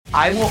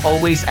I will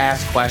always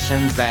ask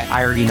questions that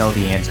I already know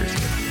the answers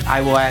to.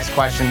 I will ask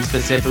questions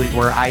specifically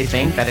where I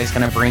think that it's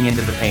going to bring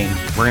into the pain.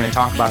 We're going to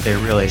talk about their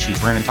real issues.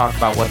 We're going to talk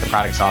about what the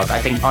product solves. I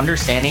think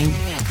understanding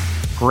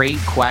great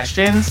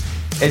questions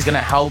is going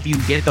to help you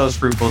get those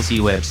fruitful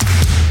C-whips.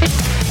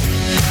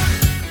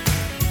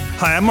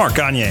 Hi, I'm Mark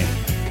Gagne.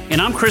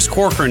 And I'm Chris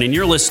Corcoran, and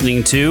you're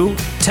listening to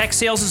Tech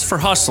Sales is for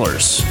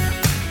Hustlers.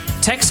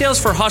 Tech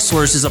Sales for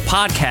Hustlers is a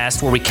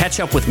podcast where we catch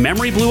up with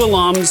memoryBlue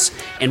alums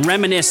and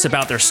reminisce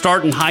about their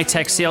start in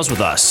high-tech sales with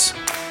us.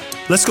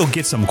 Let's go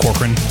get some,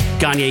 Corcoran.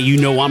 Gagne, you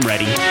know I'm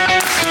ready.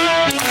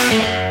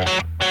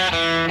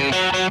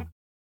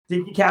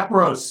 Dickie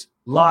Kapparos,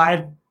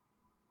 live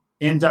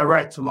and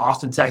direct from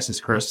Austin,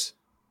 Texas, Chris.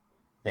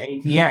 The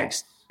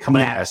ATX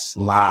coming at us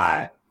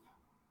live.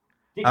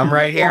 I'm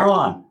right here.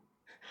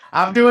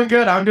 I'm doing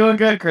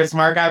good, Chris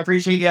Mark. I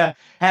appreciate you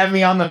having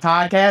me on the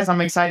podcast. I'm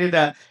excited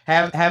to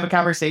have a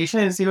conversation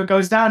and see what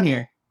goes down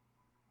here.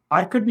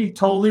 I could be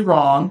totally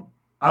wrong.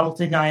 I don't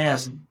think I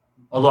am.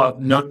 Although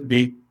note to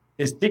be,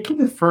 is Dickie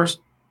the first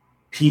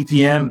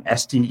PPM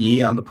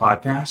STE on the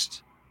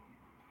podcast?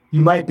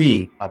 You might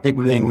be. I think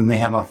we may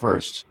have our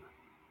first.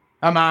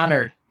 I'm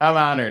honored.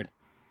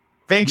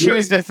 Big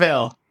shoes to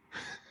fill.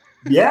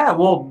 Yeah,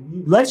 well,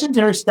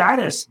 legendary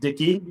status,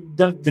 Dickie.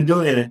 You've been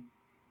doing an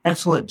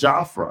excellent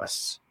job for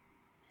us.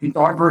 It's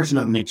our version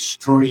of an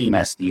extreme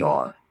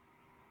SDR.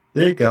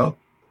 There you go.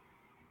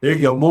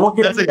 Well,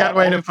 That's a good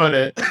way to put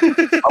it.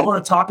 I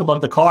want to talk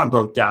about the car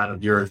broke down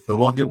of yours, but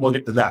we'll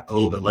get to that a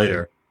little bit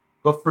later.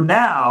 But for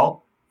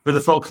now, for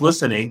the folks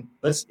listening,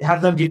 let's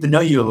have them get to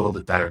know you a little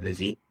bit better,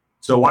 Dickie.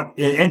 So,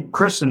 and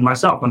Chris and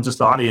myself, I'm just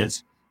the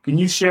audience. Can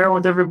you share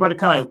with everybody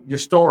kind of your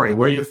story,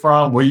 where you're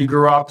from, where you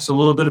grew up, just a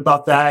little bit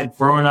about that,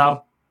 growing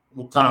up?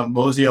 We'll kind of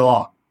mosey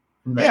along.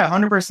 Yeah,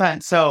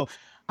 100%. So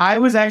I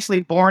was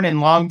actually born in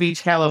Long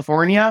Beach,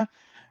 California.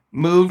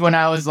 Moved when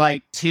I was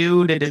like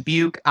 2 to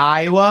Dubuque,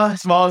 Iowa,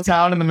 small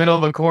town in the middle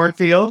of a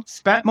cornfield.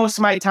 Spent most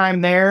of my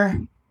time there.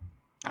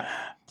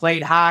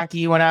 Played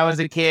hockey when I was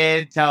a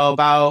kid till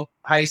about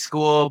high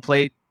school.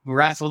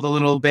 Wrestled a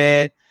little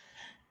bit.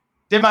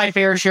 Did my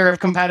fair share of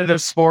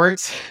competitive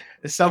sports.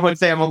 Some would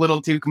say I'm a little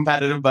too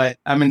competitive, but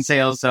I'm in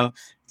sales, so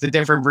it's a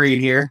different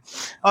breed here.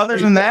 Other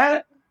than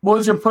that, what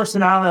was your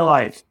personality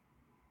like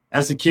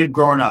as a kid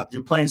growing up?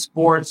 You're playing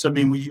sports. I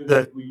mean, were you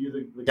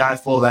the guy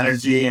full of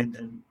energy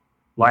and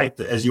life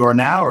as you are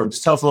now, or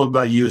just tell us a little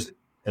about you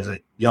as a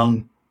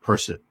young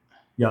person?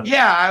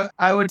 Yeah,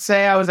 I would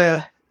say I was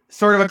a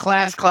sort of a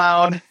class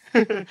clown.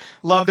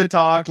 Love to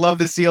talk, love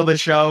to steal the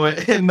show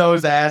in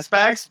those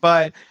aspects.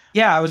 But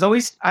yeah,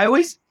 I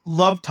always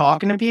loved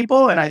talking to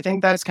people, and I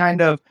think that's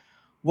kind of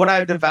what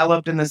I've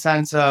developed in the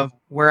sense of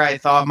where I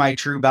thought my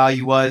true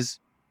value was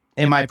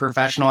in my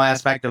professional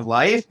aspect of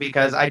life,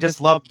 because I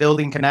just love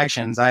building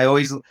connections. I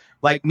always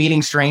like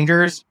meeting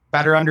strangers,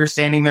 better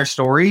understanding their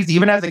stories.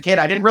 Even as a kid,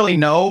 I didn't really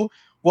know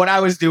what I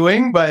was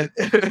doing, but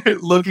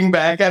looking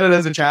back at it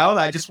as a child,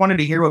 I just wanted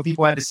to hear what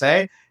people had to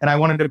say, and I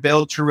wanted to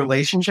build true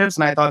relationships.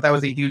 And I thought that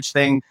was a huge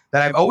thing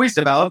that I've always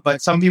developed.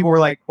 But some people were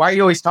like, why are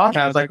you always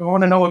talking? I was like, I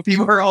want to know what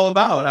people are all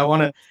about. I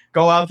want to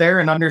go out there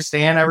and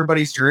understand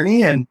everybody's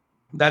journey. And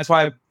that's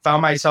why I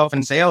found myself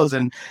in sales.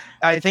 And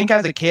I think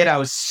as a kid, I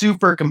was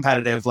super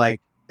competitive. Like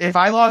if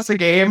I lost a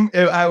game,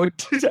 I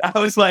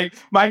was like,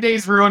 my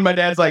day's ruined. My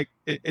dad's like,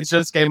 it's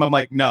just a game. I'm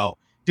like, no,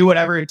 do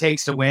whatever it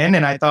takes to win.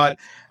 And I thought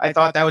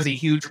that was a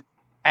huge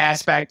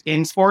aspect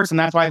in sports. And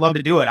that's why I love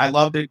to do it. I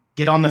love to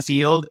get on the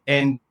field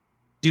and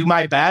do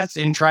my best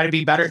and try to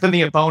be better than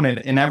the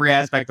opponent in every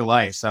aspect of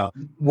life. So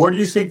where do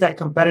you think that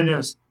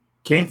competitiveness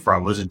came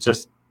from? Was it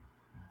just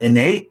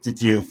innate? Did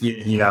you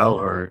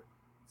or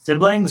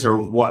siblings or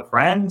what,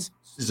 friends?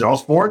 Is it all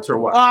sports or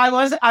what? Well,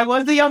 I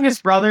was the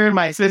youngest brother, and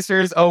my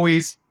sisters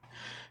always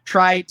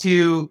tried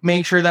to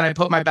make sure that I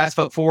put my best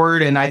foot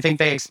forward, and I think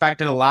they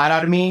expected a lot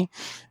out of me.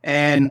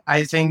 And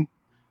I think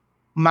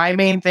my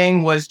main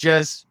thing was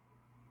just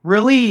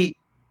really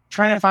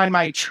trying to find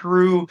my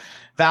true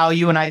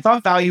value, and I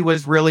thought value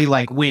was really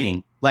like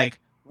winning. Like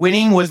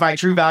winning was my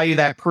true value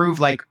that proved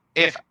like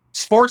if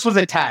sports was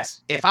a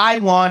test, if I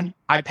won,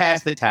 I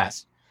passed the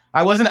test.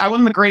 I wasn't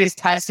the greatest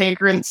test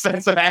taker in the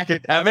sense of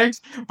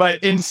academics,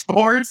 but in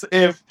sports,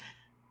 if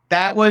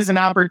that was an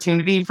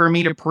opportunity for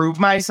me to prove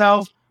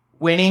myself,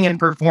 winning and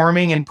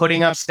performing and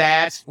putting up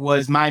stats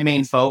was my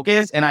main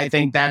focus. And I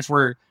think that's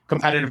where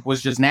competitive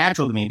was just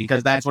natural to me,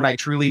 because that's what I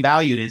truly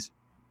valued, is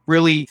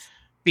really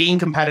being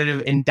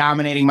competitive and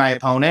dominating my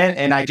opponent.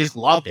 And I just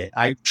loved it.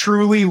 I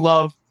truly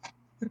love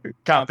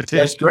competition.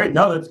 That's great.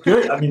 No, that's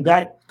good. I mean,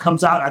 that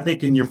comes out, I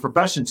think, in your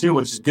profession too,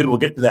 which is good. We'll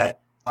get to that.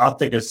 I'll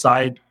take a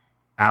side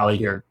alley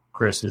here.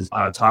 Chris is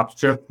on a Tops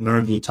trip.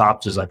 memoryBlue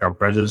Tops is like our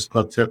President's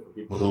Club trip for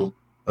people who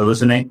are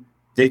listening.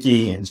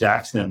 Dickie and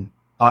Jackson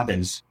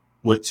Hawkins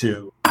went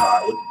to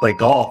play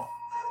golf,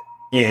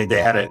 and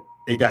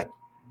they got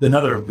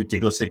another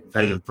ridiculously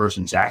competitive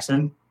person,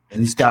 Jackson. And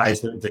these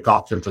guys, the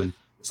golf trip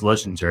was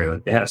legendary.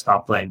 Like, they had to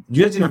stop playing. Did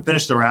you guys even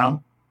finish the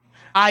round?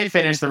 I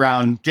finished the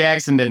round.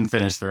 Jackson didn't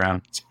finish the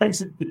round.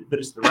 Jackson didn't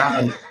finish the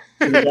round.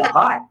 They got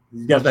hot.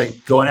 You guys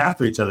like going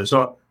after each other.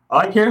 So I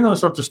like hearing those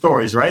sorts of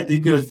stories, right?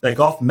 You could like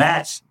golf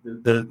match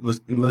that was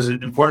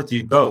important to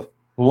you both.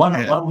 Well,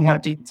 why don't we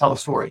have Dickie tell a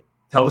story?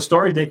 Tell a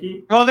story,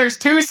 Dickie. Well, there's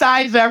two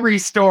sides to every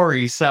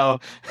story, so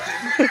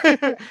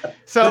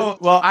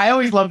well, I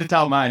always love to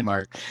tell mine,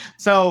 Mark.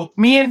 So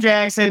me and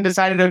Jackson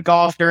decided to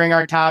golf during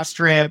our Tops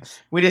trip.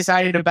 We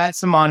decided to bet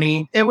some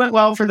money. It went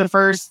well for the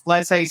first,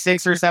 let's say,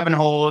 6 or 7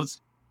 holes,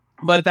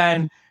 but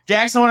then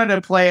Jackson wanted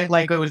to play it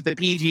like it was the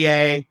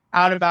PGA.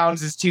 Out of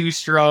bounds is 2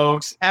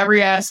 strokes,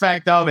 every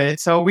aspect of it.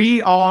 So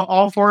we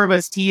all 4 of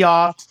us tee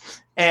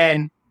off,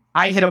 and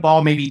I hit a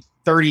ball maybe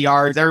 30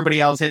 yards.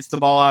 Everybody else hits the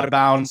ball out of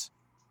bounds.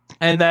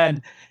 And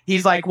then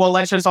he's like, well,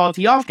 let's just all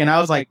tee off. And I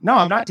was like, no,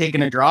 I'm not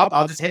taking a drop.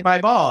 I'll just hit my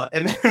ball.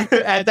 And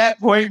at that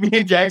point, me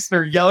and Jackson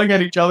are yelling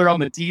at each other on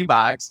the tee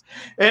box.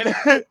 And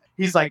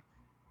he's like,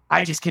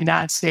 I just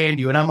cannot stand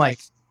you. And I'm like,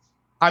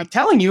 I'm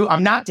telling you,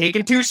 I'm not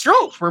taking 2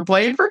 strokes. We're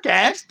playing for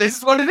cash. This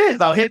is what it is.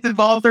 I'll hit the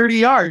ball 30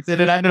 yards. And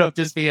it ended up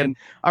just being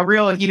a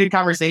real heated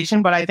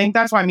conversation. But I think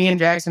that's why me and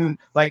Jackson,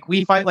 like,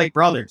 we fight like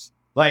brothers.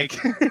 Like,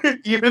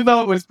 even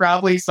though it was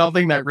probably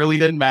something that really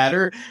didn't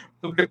matter,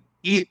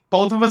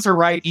 both of us are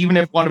right, even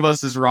if one of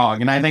us is wrong.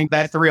 And I think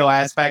that's the real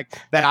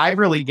aspect that I've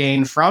really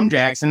gained from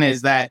Jackson,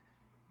 is that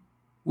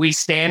we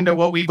stand to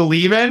what we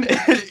believe in,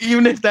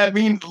 even if that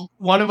means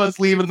one of us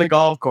leaving the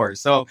golf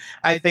course. So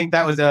I think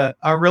that was a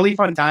really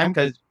fun time,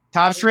 because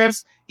Top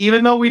Trips,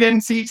 even though we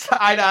didn't see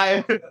eye to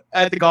eye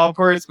at the golf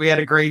course, we had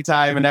a great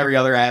time in every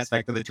other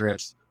aspect of the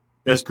trips.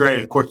 That's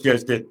great. Of course, you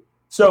guys did.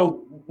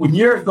 So when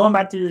you're going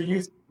back to your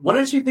youth, what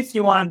did you think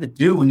you wanted to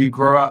do when you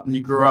grew up?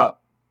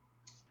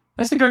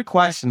 That's a good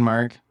question,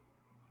 Mark.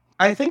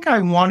 I think I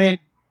wanted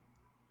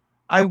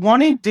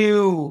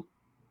to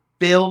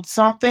build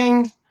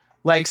something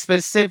like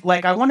specific.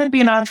 Like, I wanted to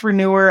be an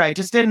entrepreneur. I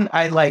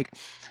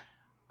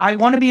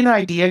want to be an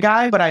idea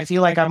guy, but I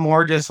feel like I'm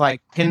more just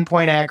like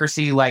pinpoint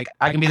accuracy. Like,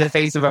 I can be the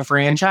face of a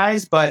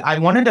franchise, but I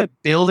wanted to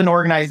build an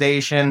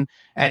organization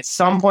at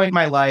some point in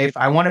my life.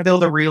 I want to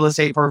build a real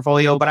estate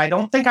portfolio, but I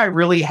don't think I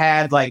really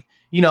had like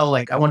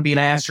I want to be an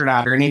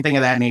astronaut or anything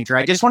of that nature.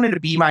 I just wanted to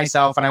be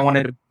myself, and I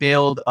wanted to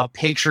build a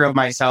picture of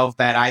myself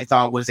that I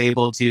thought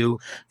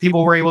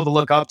people were able to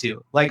look up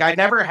to. Like, I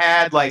never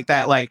had like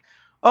that, like,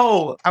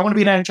 oh, I want to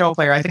be an NHL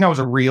player. I think I was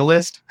a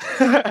realist.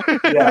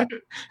 Yeah.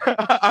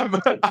 I'm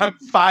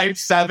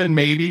 5'7",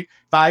 maybe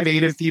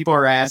 5'8", if people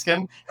are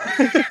asking.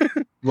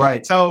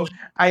 Right. So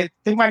I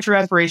think my true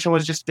aspiration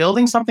was just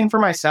building something for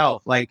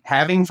myself, like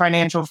having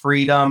financial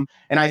freedom.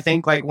 And I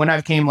think like when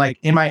I came like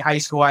in my high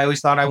school, I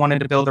always thought I wanted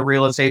to build a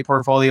real estate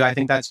portfolio. I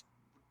think that's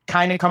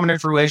kind of coming to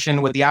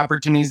fruition with the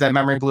opportunities that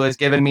memoryBlue has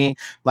given me,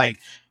 like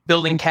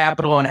building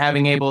capital and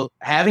having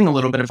a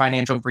little bit of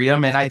financial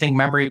freedom. And I think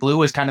memoryBlue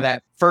was kind of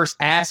that first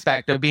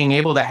aspect of being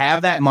able to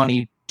have that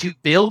money to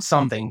build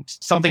something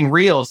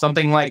real,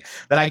 something like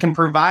that I can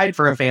provide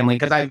for a family.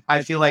 Because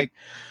I feel like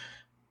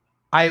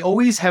I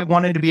always have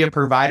wanted to be a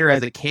provider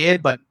as a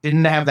kid, but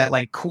didn't have that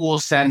like cool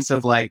sense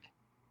of like,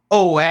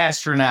 oh,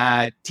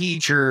 astronaut,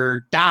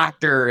 teacher,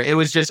 doctor. It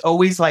was just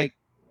always like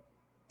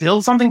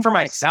build something for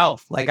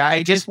myself. Like,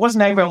 I just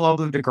wasn't able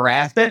to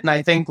grasp it. And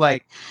I think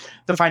like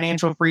the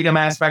financial freedom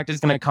aspect is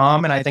going to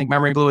come. And I think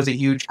memoryBlue is a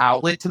huge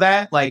outlet to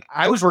that. Like,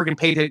 I was working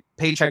paycheck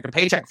to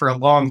paycheck for a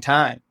long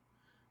time.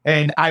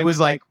 And I was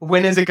like,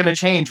 when is it going to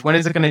change? When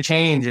is it going to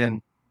change?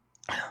 And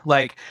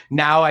like,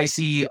 now I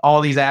see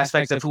all these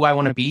aspects of who I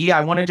want to be.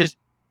 I want to just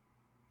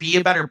be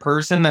a better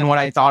person than what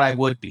I thought I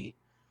would be.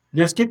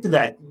 Let's get to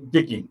that,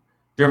 Dickie.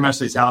 You're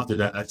immensely talented.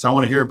 So I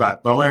want to hear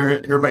about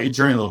your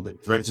journey a little bit,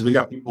 right? So we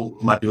got people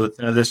who might be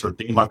listening to this or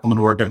thinking about coming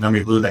to work at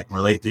memoryBlue that can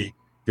relate to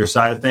your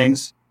side of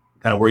things,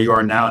 kind of where you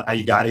are now and how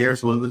you got here.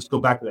 So let's go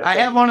back to that. I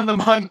have one of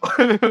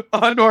the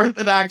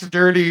unorthodox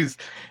journeys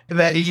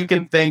that you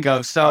can think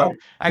of. So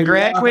I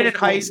graduated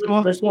high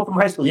school. Let's go from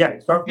high school. Yeah. High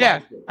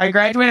school. I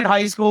graduated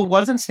high school.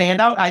 Wasn't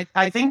standout.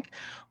 I think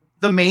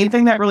the main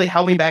thing that really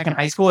held me back in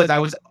high school is I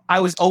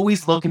was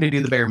always looking to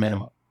do the bare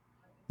minimum.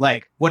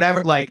 Like,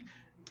 whatever, like,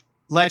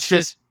 let's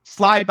just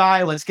slide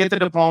by, let's get the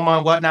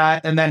diploma,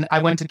 whatnot. And then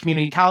I went to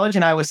community college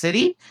in Iowa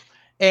City.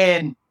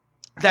 And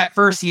that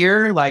first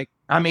year, like,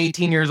 I'm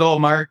 18 years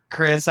old, Mark,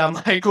 Chris. I'm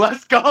like,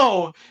 let's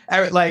go.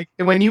 Like,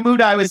 when you moved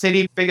to Iowa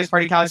City, biggest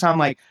party college, I'm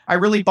like, I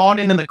really bought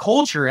into the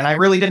culture and I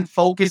really didn't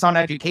focus on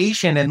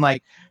education. And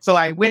like, so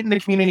I went into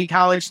community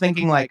college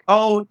thinking like,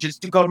 oh,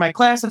 just to go to my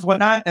classes,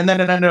 whatnot. And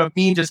then it ended up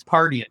being just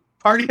partying.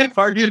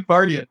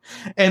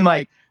 And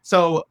like,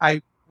 so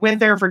I went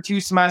there for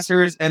 2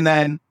 semesters, and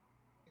then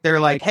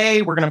they're like,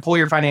 hey, we're going to pull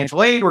your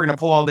financial aid. We're going to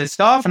pull all this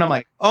stuff. And I'm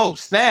like, oh,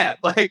 snap.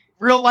 Like,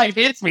 real life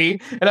hits me.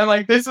 And I'm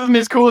like, this isn't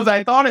as cool as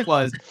I thought it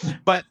was.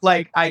 But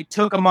like, I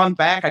took a month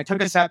back. I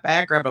took a step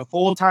back, grabbed a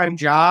full-time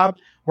job,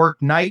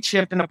 worked night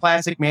shift in a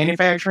plastic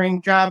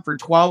manufacturing job for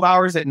 12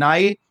 hours at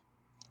night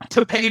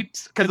to pay.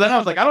 Because then I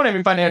was like, I don't have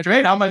any financial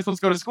aid. How am I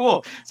supposed to go to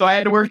school? So I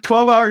had to work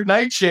 12-hour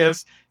night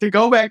shifts to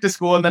go back to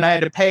school. And then I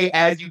had to pay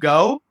as you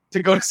go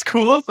to go to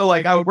school. So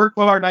like, I would work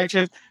 12-hour night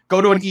shifts, go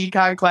to an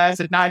econ class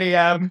at 9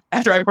 a.m.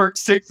 after I worked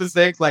 6 to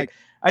 6. Like,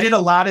 I did a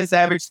lot of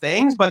savage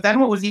things. But then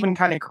what was even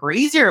kind of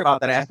crazier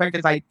about that aspect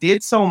is I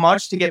did so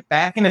much to get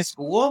back into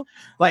school.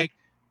 Like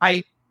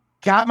I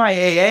got my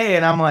AA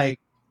and I'm like,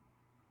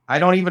 I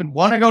don't even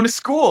want to go to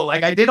school.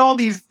 Like I did all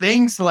these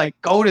things to like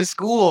go to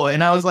school.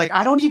 And I was like,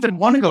 I don't even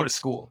want to go to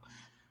school.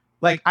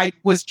 Like I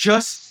was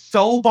just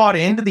so bought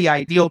into the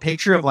ideal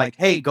picture of like,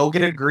 hey, go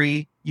get a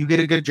degree, you get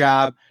a good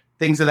job,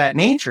 things of that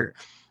nature.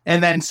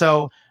 And then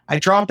so I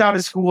dropped out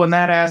of school in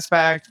that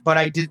aspect, but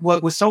I did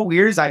what was so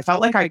weird is I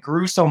felt like I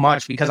grew so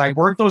much because I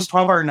worked those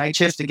 12-hour night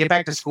shifts to get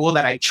back to school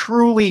that I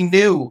truly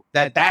knew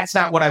that that's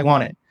not what I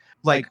wanted.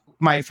 Like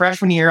my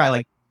freshman year, I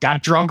like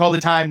got drunk all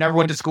the time, never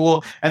went to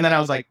school. And then I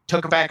was like,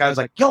 took it back. I was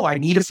like, yo, I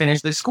need to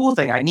finish this school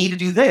thing. I need to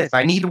do this.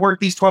 I need to work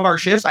these 12-hour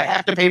shifts. I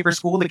have to pay for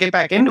school to get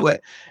back into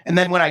it. And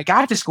then when I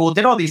got to school,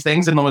 did all these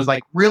things and was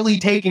like really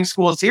taking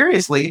school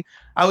seriously,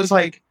 I was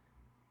like,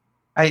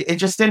 it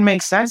just didn't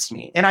make sense to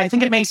me. And I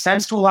think it makes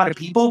sense to a lot of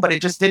people, but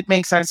it just didn't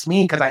make sense to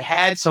me because I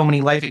had so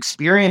many life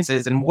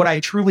experiences and what I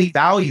truly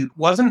valued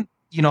wasn't,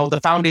 the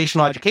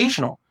foundational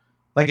educational.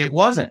 Like it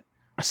wasn't.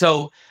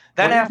 So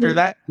then after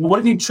that,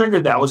 what did you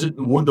trigger that? Was it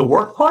the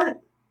work part?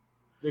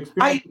 The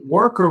experience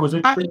work, or was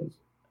it?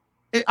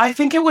 I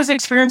think it was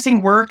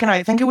experiencing work, and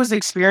I think it was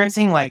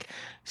experiencing like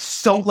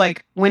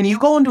when you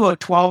go into a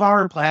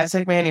 12-hour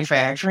plastic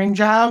manufacturing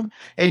job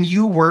and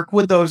you work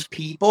with those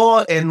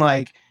people and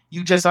like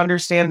you just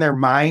understand their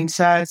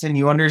mindsets and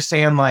you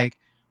understand like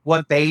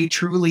what they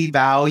truly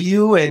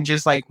value and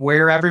just like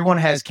where everyone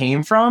has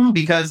came from,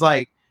 because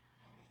like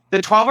the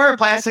 12-hour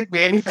plastic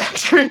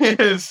manufacturing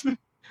is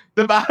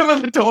the bottom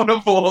of the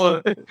totem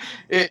pole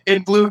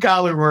in blue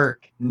collar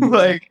work.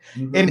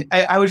 And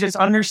I was just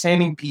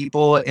understanding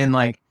people. And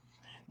like,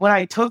 when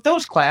I took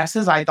those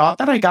classes, I thought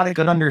that I got a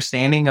good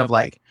understanding of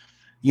like,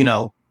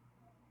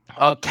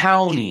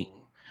 accounting,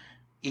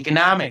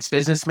 economics,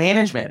 business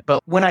management.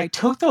 But when I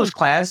took those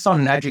classes on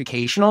an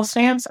educational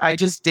stance, I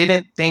just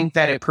didn't think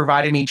that it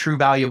provided me true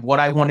value of what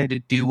I wanted to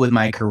do with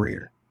my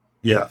career.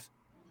 Yeah.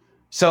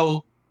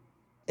 So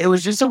it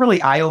was just a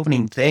really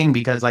eye-opening thing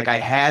because like I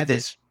had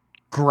this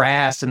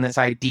grasp and this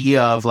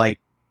idea of like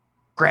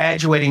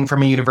graduating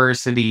from a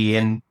university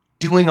and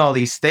doing all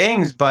these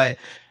things. But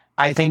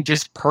I think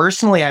just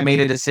personally, I made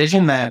a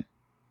decision that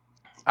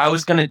I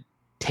was going to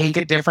take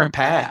a different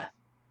path.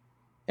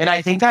 And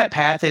I think that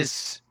path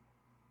is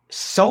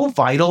so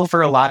vital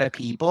for a lot of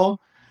people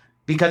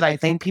because I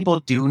think people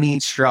do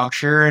need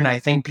structure and I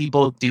think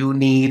people do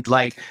need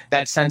like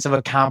that sense of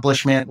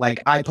accomplishment.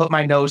 Like I put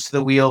my nose to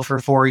the wheel for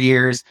 4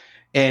 years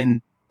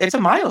and it's a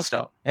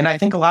milestone. And I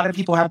think a lot of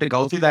people have to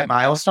go through that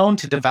milestone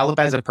to develop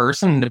as a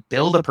person, to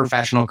build a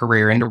professional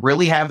career and to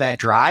really have that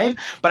drive.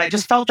 But I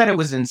just felt that it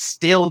was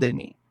instilled in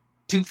me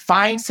to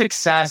find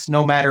success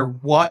no matter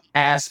what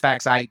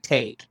aspects I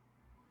take.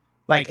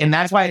 Like, and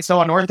that's why it's so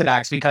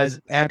unorthodox,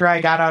 because after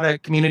I got out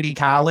of community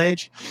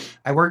college,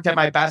 I worked at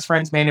my best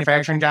friend's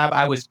manufacturing job.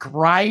 I was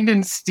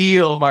grinding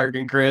steel, Mark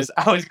and Chris.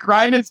 I was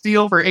grinding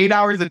steel for 8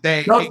 hours a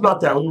day. Tell us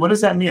about that. What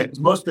does that mean?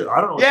 Most of, I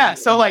don't know. Yeah,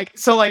 so like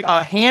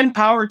a hand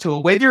power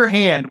tool with your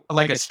hand,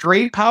 like a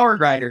straight power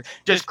grinder,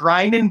 just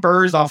grinding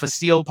burrs off of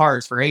steel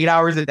parts for 8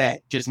 hours a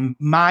day, just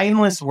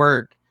mindless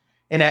work.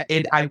 And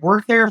I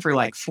worked there for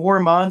like 4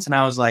 months, and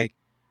I was like,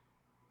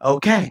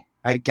 okay.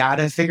 I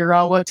gotta figure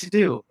out what to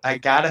do.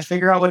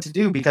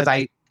 Because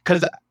I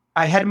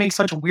had to make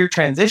such a weird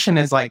transition.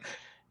 It's like,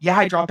 yeah,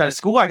 I dropped out of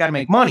school. I got to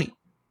make money.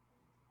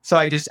 So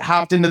I just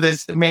hopped into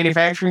this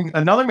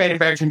another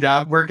manufacturing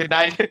job, working,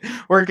 I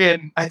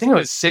think it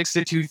was 6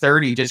 to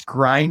 2:30, just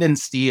grinding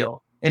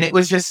steel. And it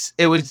was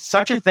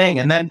such a thing.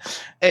 And then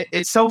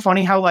it's so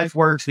funny how life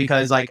works,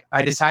 because like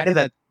I decided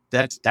that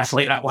that's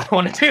definitely not what I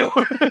want to do.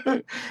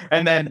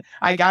 And then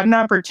I got an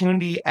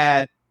opportunity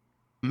at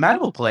a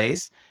medical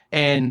place.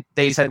 And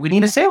they said, we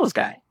need a sales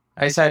guy.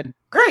 I said,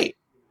 great.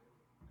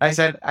 I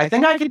said, I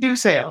think I could do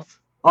sales.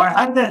 All right.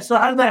 How did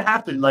that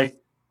happen? Like,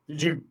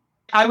 did you?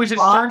 I was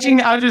just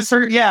searching. I was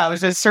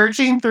just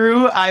searching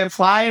through. I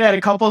applied at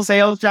a couple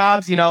sales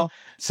jobs,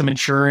 some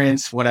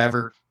insurance,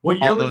 whatever. What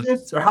year was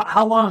this? Or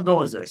how long ago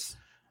was this?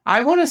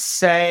 I want to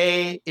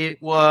say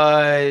it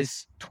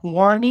was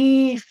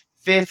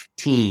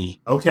 2015.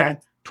 Okay.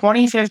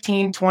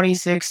 2015,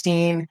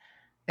 2016.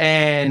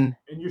 And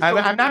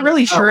I'm not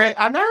really sure.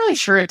 I'm not really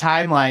sure at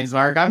timelines,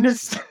 Mark. I'm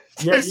just.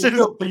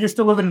 But you're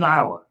still living in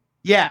Iowa.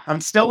 Yeah,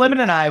 I'm still living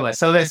in Iowa.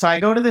 So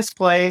I go to this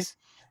place,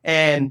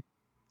 and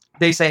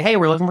they say, "Hey,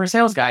 we're looking for a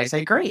sales guy." I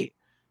say, "Great."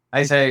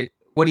 I say,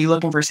 "What are you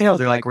looking for sales?"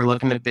 They're like, "We're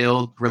looking to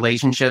build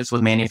relationships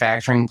with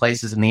manufacturing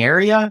places in the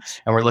area,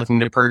 and we're looking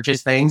to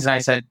purchase things." And I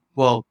said,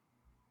 "Well,"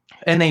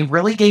 and they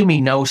really gave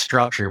me no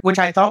structure, which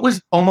I thought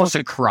was almost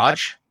a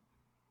crutch.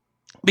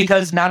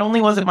 Because not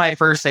only was it my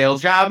first sales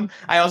job,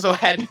 I also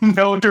had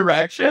no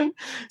direction.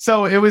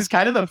 So it was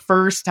kind of the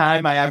first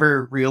time I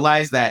ever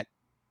realized that,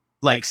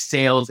 like,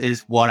 sales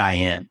is what I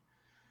am.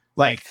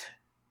 Like,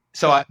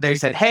 so they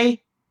said,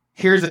 hey,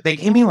 they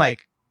gave me,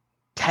 like,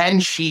 10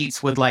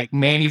 sheets with like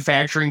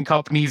manufacturing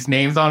companies'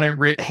 names on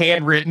it,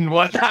 handwritten,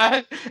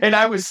 whatnot. And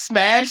I was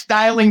smash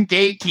dialing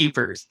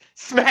gatekeepers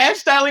saying,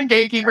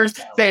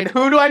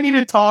 who do I need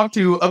to talk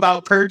to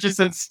about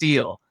purchasing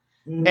steel?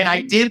 And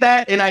I did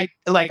that. And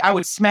I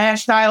would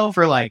smash dial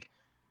for like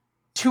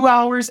 2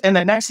 hours. And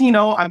the next thing you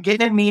know, I'm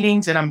getting in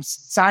meetings and I'm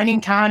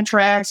signing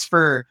contracts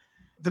for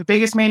the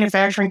biggest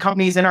manufacturing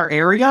companies in our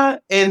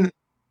area. And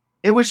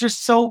it was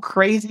just so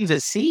crazy to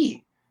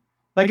see.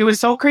 Like, it was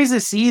so crazy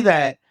to see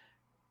that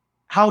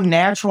how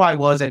natural I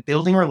was at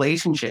building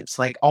relationships.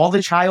 Like, all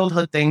the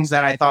childhood things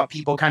that I thought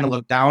people kind of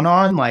looked down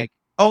on, like,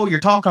 oh, you're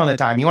talking all the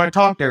time. You want to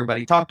talk to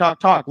everybody.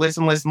 Talk.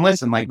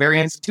 Listen. Like,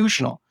 very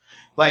institutional.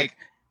 Like,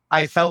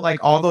 I felt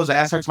like all those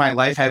aspects of my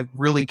life have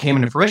really came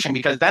into fruition,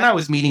 because then I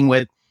was meeting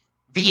with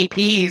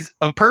VPs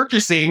of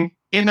purchasing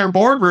in their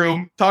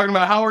boardroom talking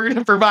about how we're going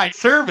to provide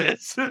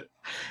service.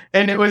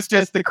 And it was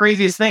just the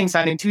craziest thing,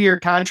 signing 2-year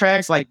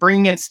contracts, like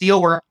bringing in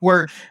steel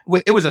where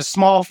it was a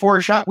small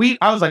 4-shop.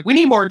 I was like, we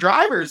need more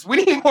drivers. We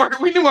need more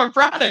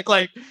product.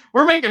 Like,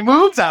 we're making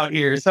moves out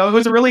here. So it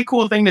was a really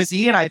cool thing to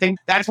see. And I think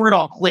that's where it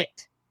all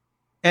clicked.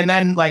 And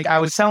then, like, I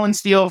was selling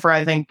steel for,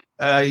 I think,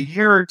 a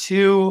year or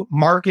two.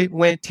 Market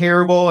went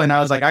terrible. And I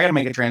was like, I got to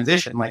make a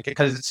transition, like,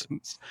 because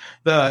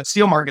the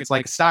steel market's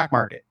like a stock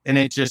market. And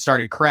it just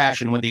started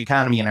crashing with the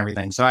economy and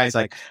everything. So I was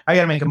like, I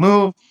got to make a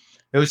move.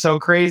 It was so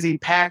crazy.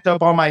 Packed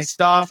up all my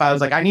stuff. I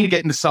was like, I need to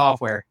get into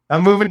software.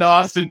 I'm moving to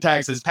Austin,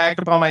 Texas. Packed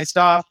up all my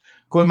stuff,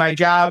 quit my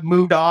job,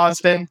 moved to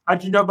Austin.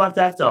 How'd you know about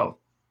that, though?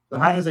 So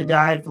how does a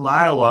guy from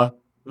Iowa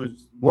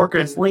who's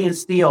working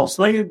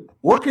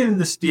working in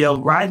the steel,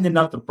 grinding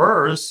up the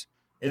burrs,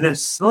 and then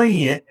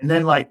slinging it, and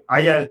then, like,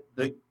 I got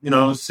the,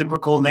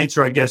 cyclical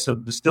nature, I guess,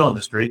 of the steel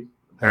industry,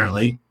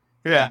 apparently.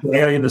 Yeah. I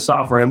got into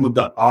software. I moved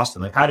to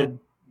Austin. Like,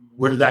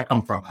 where did that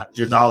come from?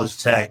 Your knowledge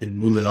tech and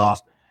moving to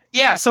Austin?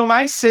 Yeah, so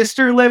my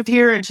sister lived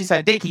here, and she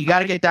said, Dickie, you got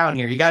to get down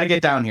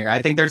here.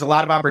 I think there's a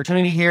lot of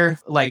opportunity here.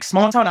 Like,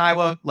 small town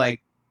Iowa,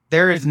 like,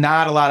 there is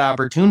not a lot of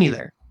opportunity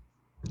there.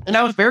 And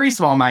I was very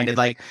small-minded.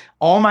 Like,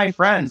 all my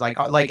friends, like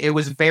it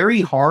was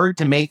very hard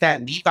to make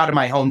that leap out of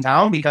my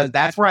hometown, because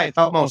that's where I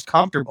felt most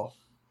comfortable.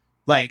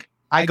 Like,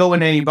 I go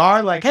in any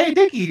bar, like, hey,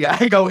 Dickie.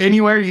 I go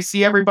anywhere, you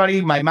see everybody.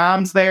 My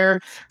mom's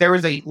there. There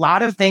was a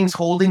lot of things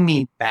holding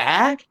me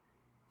back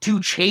to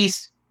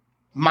chase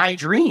my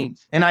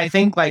dreams. And I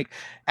think, like,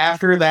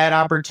 after that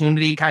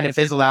opportunity kind of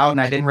fizzled out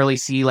and I didn't really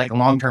see, like, a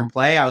long-term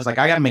play, I was like,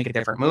 I got to make a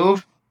different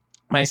move.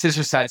 My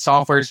sister said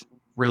software's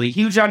really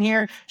huge on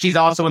here. She's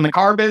also in the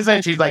car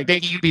business. She's like,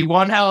 Dickie, you'd be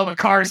one hell of a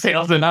car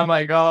salesman. I'm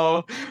like,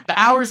 oh, the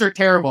hours are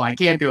terrible. I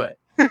can't do it.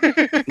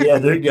 Yeah,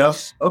 there you go.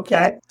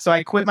 Okay. So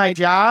I quit my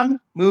job,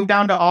 moved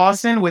down to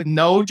Austin with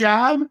no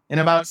job and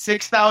about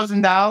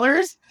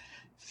 $6,000.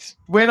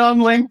 Went on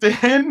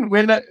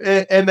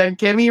LinkedIn, and then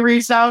Kimmy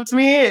reached out to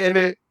me,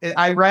 and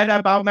I read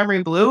about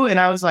memoryBlue, and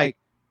I was like,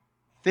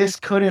 this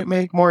couldn't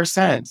make more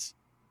sense.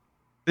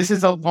 This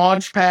is a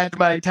launch pad to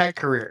my tech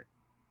career.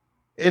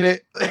 And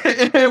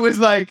it was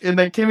like, and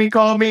then Kimmy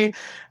called me,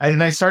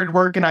 and I started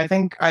working. I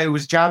think I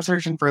was job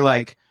searching for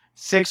like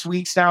 6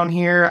 weeks down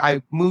here.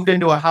 I moved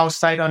into a house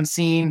sight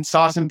unseen,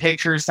 saw some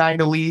pictures, signed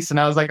a lease, and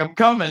I was like, I'm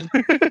coming.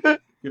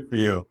 Good for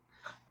you.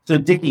 So,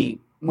 Dickie,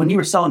 when you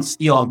were selling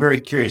steel, I'm very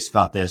curious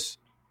about this.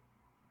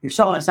 You're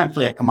selling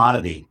essentially a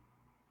commodity,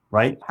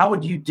 right? How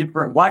would you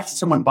why should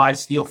someone buy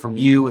steel from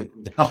you and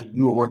the company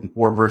you were working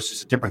for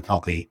versus a different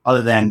company,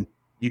 other than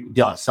you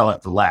can sell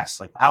it for less?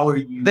 Like, how are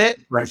you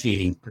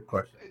differentiating?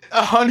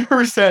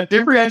 100%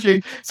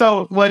 differentiating.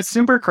 So what's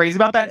super crazy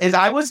about that is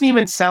I wasn't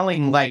even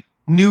selling like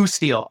new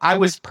steel. I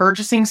was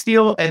purchasing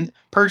steel and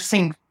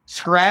purchasing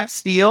scrap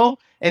steel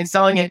and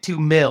selling it to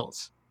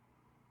mills.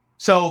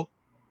 So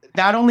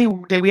not only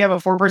did we have a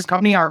 4-person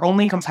company, our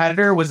only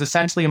competitor was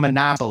essentially a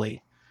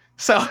monopoly.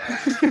 So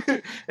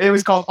it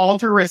was called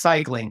Alter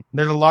Recycling.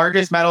 They're the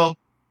largest metal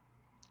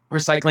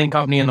recycling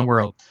company in the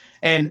world.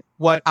 And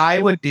what I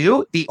would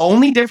do, the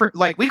only different,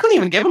 like, we couldn't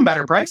even give them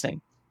better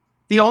pricing.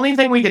 The only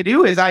thing we could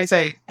do is I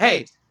say,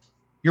 hey,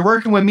 you're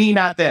working with me,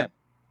 not them.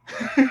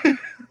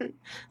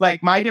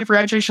 Like, my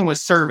differentiation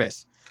was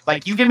service.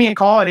 Like, you give me a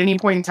call at any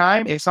point in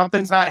time. If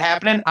something's not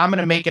happening, I'm going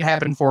to make it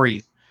happen for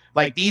you.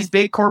 Like, these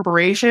big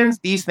corporations,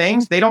 these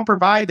things, they don't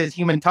provide this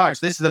human touch.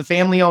 This is a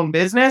family-owned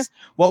business.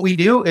 What we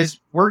do is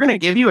we're going to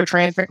give you a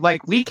transfer.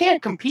 Like, we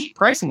can't compete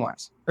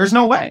pricing-wise. There's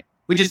no way.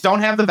 We just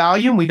don't have the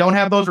value, and we don't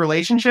have those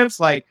relationships.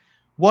 Like,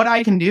 what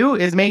I can do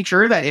is make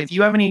sure that if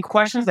you have any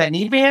questions that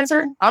need to be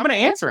answered, I'm going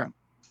to answer them.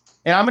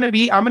 And I'm going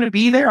to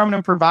be there. I'm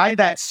going to provide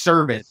that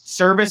service.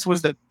 Service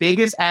was the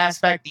biggest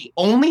aspect.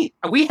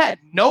 We had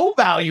no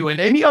value in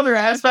any other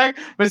aspect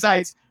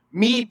besides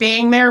me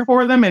being there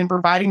for them and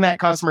providing that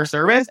customer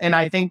service. And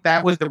I think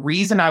that was the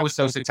reason I was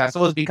so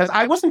successful, is because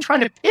I wasn't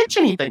trying to pitch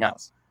anything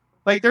else.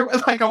 I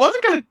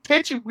wasn't going to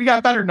pitch. We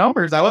got better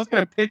numbers. I wasn't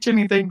going to pitch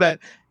anything that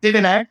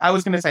didn't act. I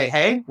was going to say,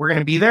 hey, we're going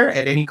to be there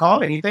at any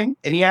call, anything,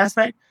 any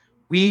aspect.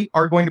 We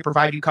are going to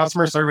provide you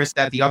customer service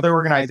that the other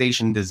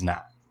organization does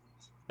not.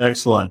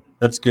 Excellent.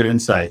 That's good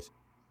insight.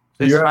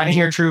 So you're finding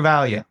your true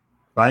value.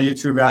 Finding your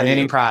true value in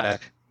any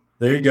product.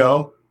 There you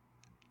go.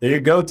 There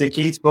you go,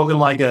 Dickie. Spoken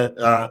like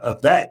a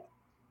vet.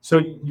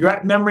 So you're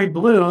at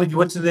memoryBlue. You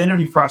went to the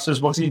interview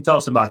process. What can you tell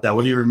us about that?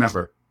 What do you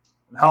remember?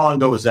 How long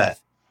ago was that?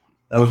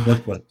 That was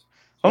what?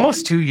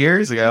 Almost 2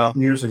 years ago.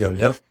 Years ago,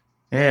 yep.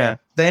 Yeah.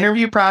 The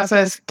interview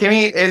process,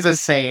 Kimmy is a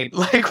saint.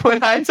 Like,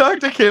 when I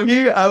talked to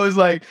Kimmy, I was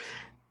like,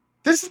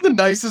 this is the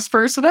nicest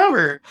person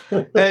ever.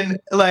 And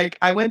like,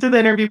 I went through the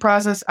interview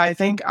process. I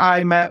think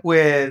I met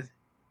with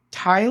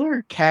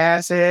Tyler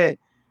Cassett,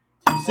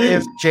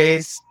 Cliff,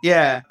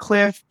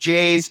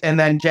 Jace, and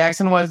then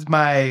Jackson was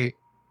my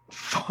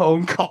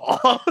phone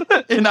call.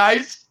 And I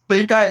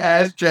think I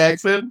asked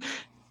Jackson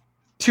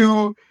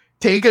to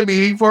take a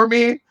meeting for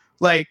me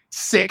like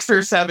 6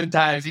 or 7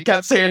 times. He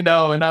kept saying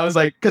no. And I was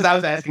like, because I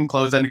was asking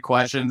closed-ended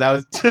questions. I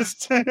was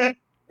just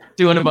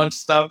doing a bunch of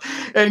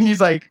stuff. And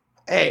he's like,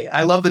 hey,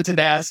 I love the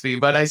tenacity,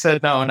 but I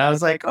said no. And I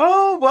was like,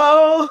 oh,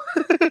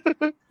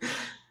 well.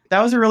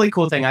 That was a really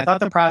cool thing. I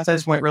thought the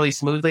process went really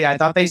smoothly. I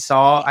thought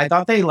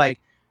they like,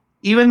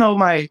 even though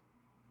my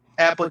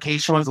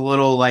application was a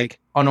little like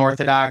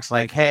unorthodox,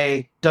 like,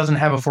 hey, doesn't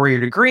have a 4-year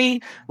degree.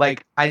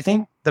 Like, I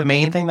think the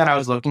main thing that I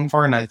was looking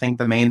for, and I think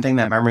the main thing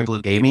that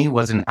memoryBlue gave me,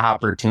 was an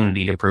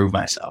opportunity to prove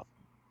myself.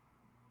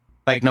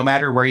 Like, no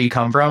matter where you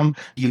come from,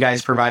 you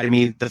guys provided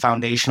me the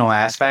foundational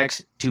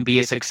aspects to be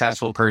a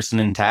successful person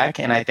in tech.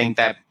 And I think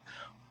that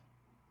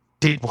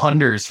did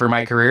wonders for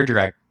my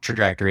career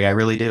trajectory. I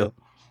really do.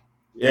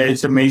 Yeah,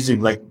 it's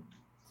amazing. Like,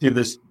 to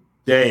this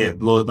day, it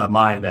blows my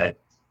mind that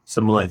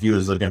someone like you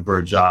is looking for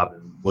a job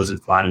and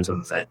wasn't finding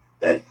something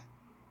that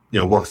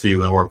work for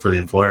you and work for the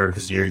employer,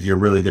 because you're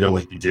really good at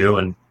what you do,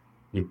 and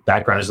your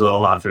background is a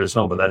little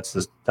non-traditional, but that's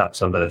just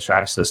something that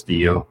attracts us to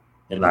you.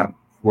 And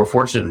we're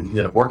fortunate to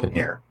end up working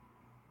here.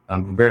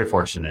 I'm very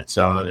fortunate.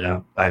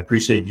 So I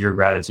appreciate your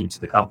gratitude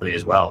to the company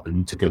as well, and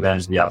you took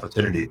advantage of the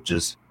opportunity, which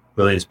is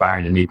really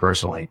inspiring to me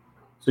personally.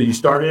 So you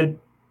started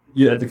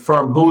at the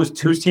firm.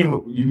 Whose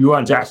team? You were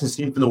on Jackson's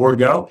team for the word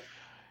go?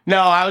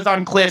 No, I was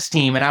on Cliff's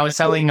team, and I was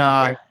selling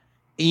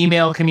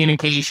email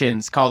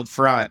communications called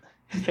Front.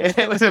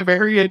 It was a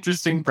very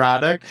interesting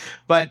product,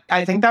 but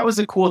I think that was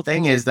the cool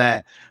thing, is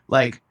that,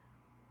 like,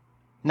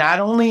 not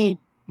only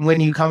when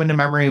you come into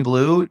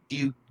memoryBlue, do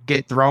you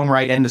get thrown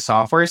right into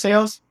software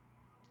sales,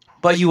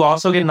 but you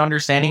also get an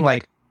understanding,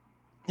 like,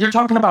 you're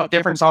talking about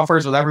different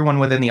softwares with everyone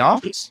within the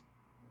office.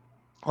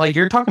 Like,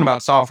 you're talking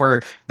about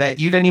software that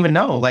you didn't even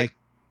know. Like,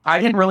 I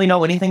didn't really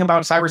know anything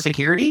about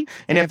cybersecurity.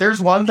 And if there's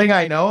one thing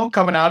I know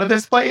coming out of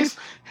this place,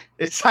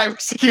 it's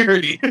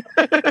cybersecurity.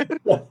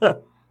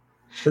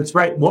 That's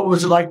right. What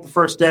was it like the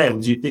first day?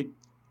 Did you think?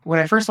 When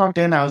I first walked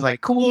in, I was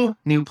like, cool,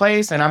 new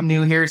place, and I'm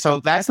new here.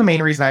 So that's the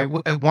main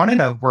reason I wanted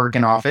to work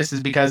in office,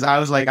 is because I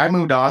was like, I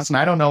moved to Austin,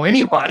 I don't know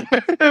anyone.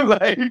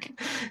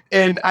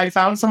 And I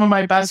found some of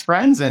my best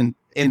friends in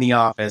the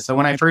office. So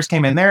when I first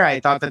came in there, I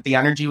thought that the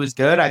energy was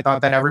good. I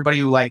thought that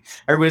everybody's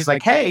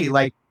like, hey,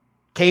 like,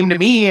 came to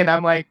me, and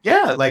I'm like,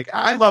 yeah, like,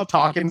 I love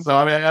talking. So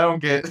I mean,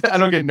 I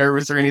don't get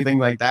nervous or anything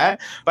like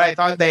that. But I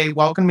thought they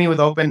welcomed me with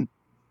open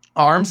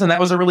arms, and that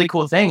was a really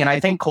cool thing. And I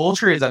think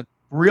culture is a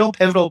real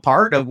pivotal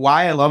part of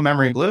why I love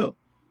memoryBlue.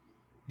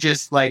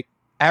 Just like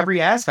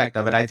every aspect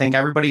of it. I think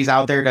everybody's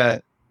out there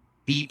to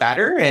be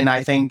better. And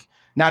I think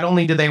not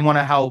only do they want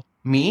to help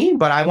me,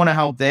 but I want to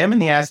help them in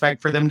the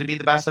aspect for them to be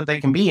the best that they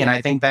can be. And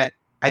I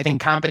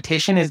think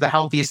competition is the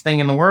healthiest thing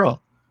in the world,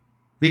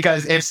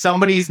 because if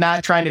somebody's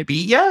not trying to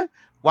beat you,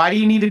 why do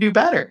you need to do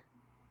better?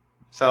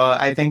 So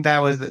I think that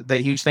was the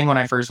huge thing when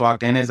I first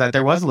walked in, is that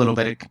there was a little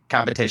bit of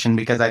competition,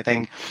 because I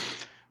think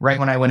right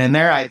when I went in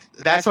there,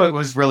 that's what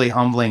was really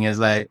humbling, is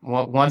that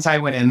once I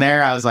went in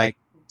there, I was like,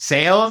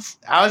 sales?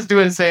 I was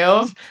doing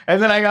sales.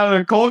 And then I got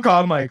a cold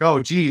call. I'm like,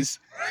 oh, geez,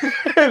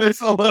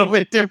 it's a little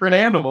bit different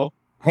animal.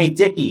 Hey,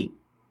 Dickie,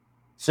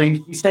 so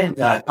you said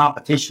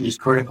competition is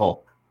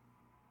critical.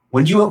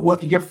 When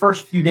your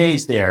first few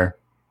days there,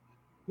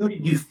 who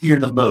did you fear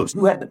the most?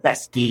 Who had the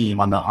best game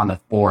on the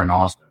floor in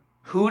Austin?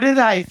 Who did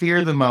I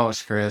fear the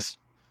most, Chris?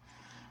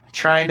 I'm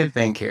trying to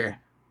think here.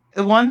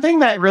 The one thing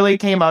that really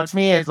came out to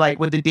me is, like,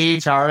 with the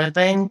DHR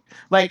thing,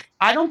 like,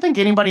 I don't think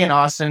anybody in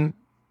Austin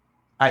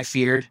I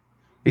feared,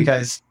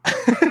 because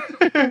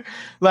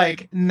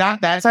like,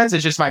 not that sense.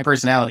 It's just my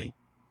personality.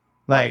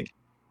 Like,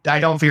 I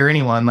don't fear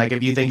anyone. Like,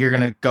 if you think you're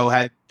going to go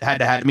head to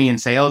head me in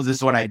sales, this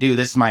is what I do.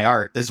 This is my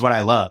art. This is what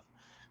I love.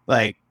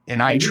 Like,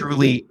 and I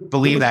truly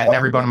believe that in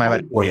every bone of my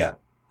body. For you.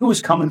 Who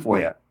was coming for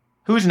you?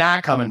 Who's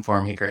not coming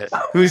for me, Chris?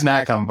 Who's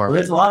not coming for me?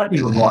 There's a lot of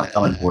people who aren't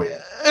coming for you.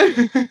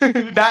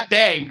 Not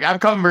Dang. I'm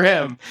coming for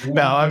him.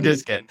 No, I'm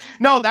just kidding.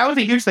 No, that was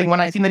a huge thing.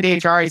 When I seen the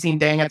DHR, I seen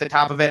Dang at the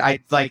top of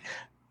it.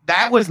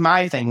 That was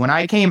my thing. When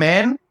I came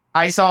in,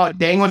 I saw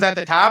Dang was at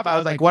the top. I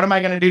was like, what am I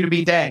going to do to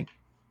beat Dang?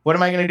 What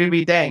am I going to do to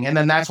beat Dang? And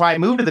then that's why I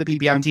moved to the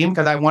PPM team,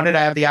 because I wanted to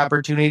have the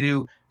opportunity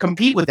to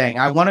compete with Dang.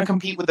 I want to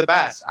compete with the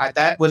best.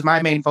 That was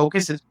my main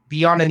focus, is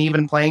be on an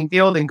even playing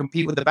field and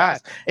compete with the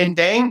best. And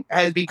Dang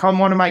has become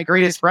one of my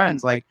greatest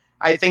friends. Like,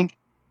 I think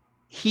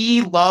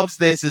he loves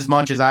this as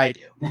much as I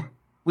do.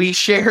 We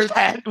share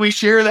that. We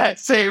share that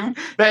same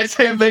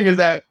thing, is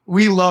that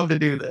we love to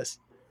do this.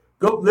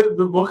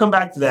 We'll come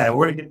back to that.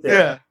 We're going to get there.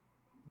 Yeah.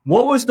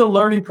 What was the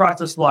learning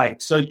process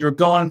like? So you're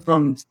going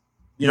from,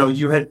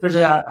 you had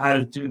figured out how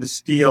to do the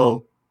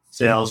steel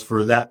sales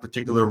for that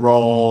particular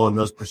role and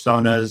those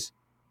personas.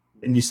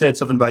 And you said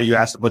something about you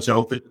asked a bunch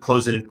of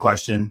closed-ended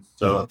questions.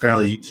 So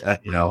apparently,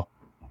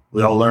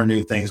 we all learn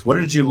new things. What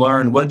did you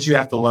learn? What did you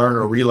have to learn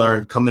or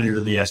relearn coming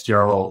into the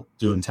SDR role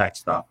doing tech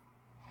stuff?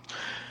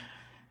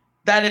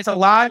 That it's a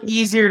lot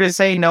easier to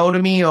say no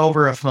to me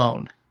over a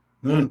phone.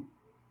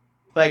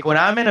 Like when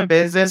I'm in a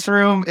business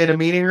room, in a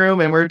meeting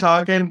room, and we're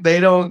talking,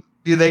 they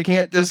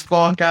can't just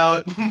walk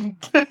out.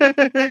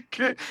 They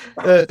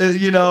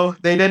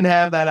didn't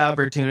have that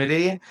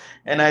opportunity.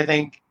 And I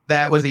think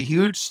that was a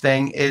huge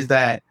thing, is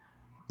that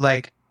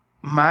like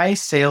my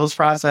sales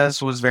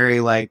process was very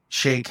like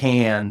shake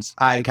hands,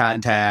 eye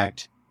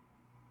contact,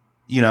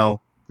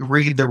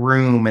 read the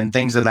room and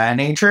things of that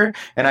nature.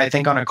 And I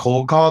think on a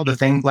cold call,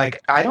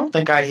 I don't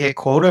think I hit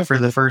quota for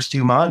the first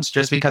 2 months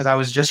just because I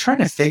was just trying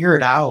to figure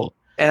it out.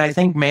 And I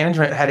think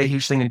management had a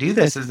huge thing to do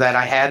this, is that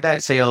I had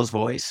that sales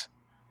voice.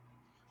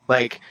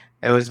 Like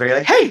it was very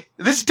like, hey,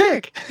 this is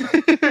Dick.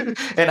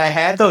 And I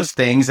had those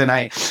things. And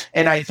I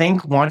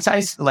think once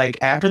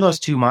after those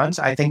 2 months,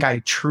 I think I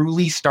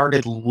truly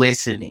started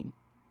listening.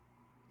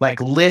 Like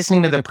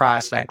listening to the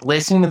prospect,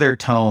 listening to their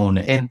tone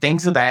and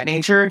things of that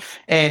nature.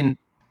 And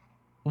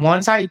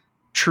once I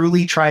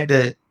truly tried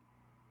to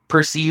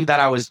perceive that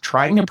I was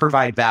trying to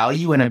provide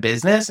value in a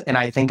business, and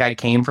I think I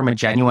came from a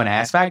genuine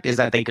aspect, is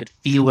that they could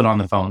feel it on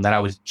the phone, that I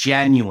was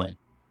genuine,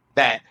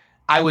 that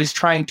I was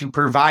trying to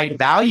provide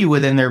value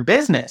within their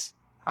business.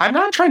 I'm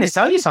not trying to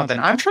sell you something.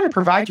 I'm trying to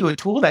provide you a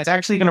tool that's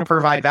actually going to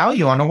provide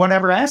value on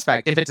whatever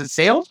aspect. If it's a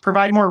sales,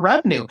 provide more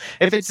revenue.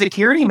 If it's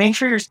security, make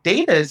sure your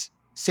data is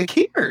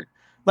secured.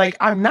 Like,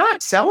 I'm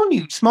not selling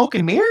you smoke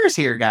and mirrors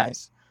here,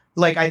 guys.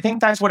 Like, I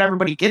think that's what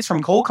everybody gets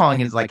from cold calling,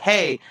 is like,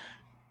 hey,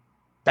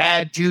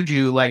 bad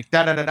juju, like,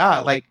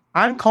 da-da-da-da. Like,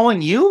 I'm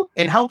calling you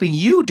and helping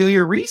you do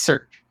your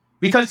research.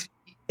 Because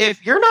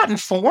if you're not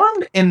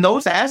informed in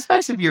those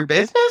aspects of your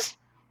business,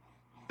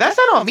 that's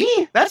not on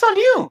me. That's on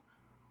you.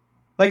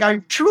 Like, I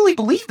truly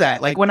believe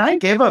that. Like, when I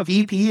give a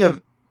VP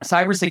of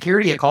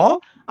cybersecurity a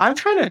call, I'm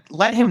trying to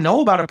let him know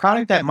about a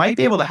product that might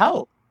be able to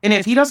help. And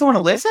if he doesn't want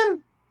to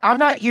listen, I'm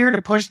not here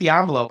to push the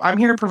envelope. I'm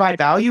here to provide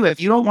value.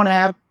 If you don't want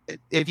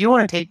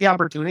to take the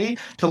opportunity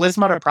to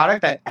listen about a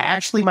product that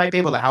actually might be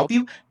able to help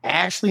you,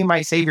 actually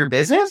might save your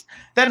business,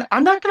 then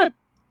I'm not going to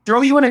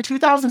throw you in a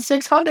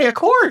 2006 Hyundai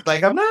Accord.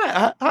 Like, I'm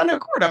not. Honda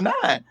Accord, I'm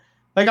not.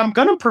 Like, I'm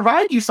going to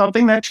provide you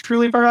something that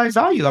truly provides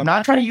value. I'm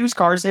not trying to use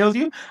car sales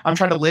you. I'm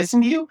trying to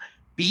listen to you,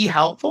 be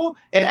helpful,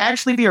 and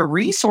actually be a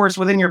resource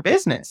within your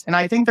business. And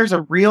I think there's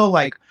a real,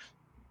 like,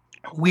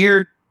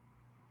 weird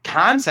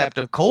concept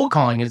of cold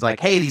calling is like,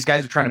 hey, these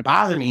guys are trying to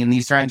bother me, and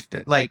these trying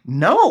to, like,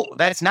 no,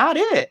 that's not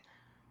it.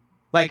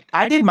 Like,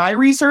 I did my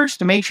research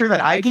to make sure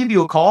that I gave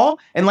you a call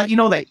and let you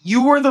know that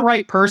you were the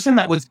right person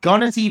that was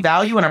going to see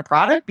value in a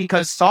product,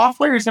 because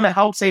software is going to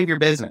help save your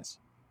business.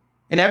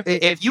 And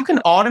if you can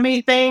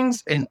automate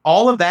things and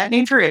all of that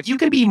nature, if you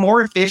can be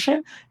more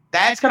efficient,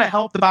 that's going to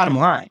help the bottom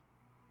line.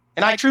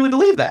 And I truly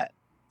believe that.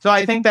 So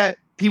I think that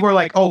people are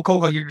like, oh,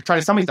 Coco, you're trying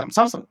to sell me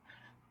something.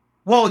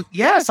 Well,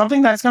 yeah,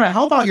 something that's going to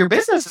help out your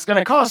business is going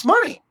to cost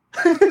money.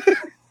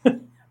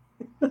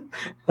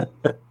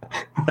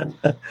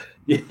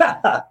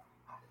 Yeah.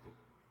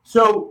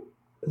 So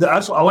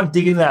I want to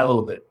dig into that a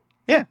little bit.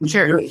 Yeah,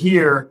 sure. You're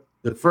here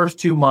the first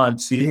 2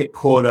 months, you hit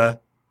quota,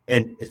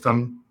 and if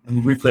I'm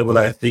replay what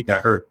I think I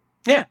heard.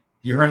 Yeah.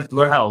 You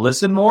learn how to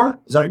listen more?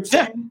 Is that what you're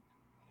saying?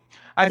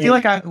 I feel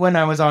like when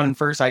I was on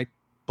first, I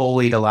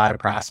bullied a lot of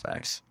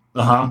prospects.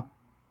 Uh-huh.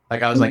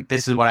 Like, I was like,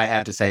 this is what I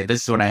have to say.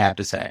 This is what I have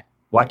to say.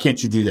 Why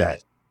can't you do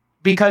that?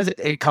 Because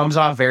it comes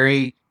off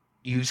very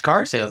used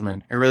car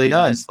salesman. It really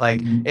does.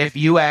 Like, if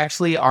you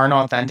actually aren't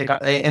authentic,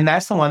 and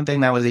that's the one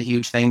thing that was a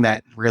huge thing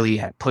that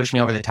really pushed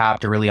me over the top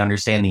to really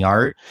understand the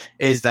art,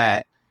 is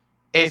that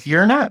if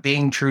you're not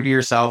being true to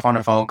yourself on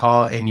a phone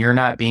call and you're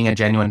not being a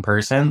genuine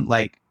person,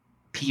 like,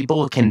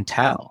 people can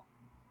tell.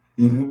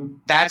 Mm-hmm.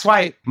 That's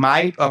why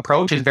my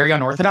approach is very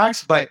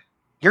unorthodox, but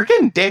you're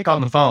getting Dick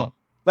on the phone.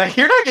 Like,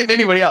 you're not getting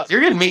anybody else.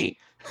 You're getting me.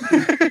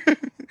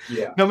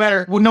 Yeah. No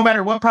matter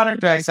what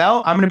product I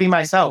sell, I'm going to be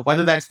myself,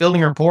 whether that's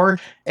building rapport.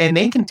 And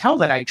they can tell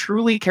that I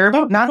truly care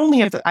about, not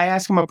only if I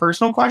ask them a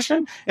personal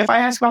question, if I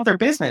ask about their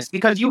business,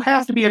 because you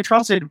have to be a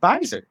trusted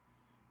advisor.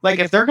 Like,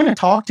 if they're going to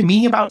talk to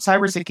me about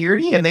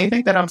cybersecurity and they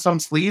think that I'm some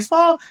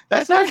sleazeball,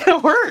 that's not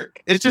going to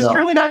work. It's just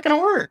really not going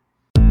to work.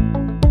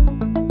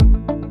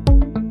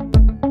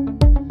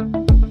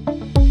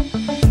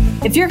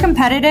 If you're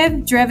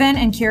competitive, driven,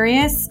 and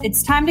curious,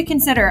 it's time to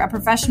consider a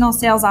professional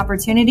sales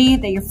opportunity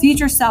that your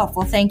future self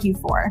will thank you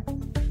for.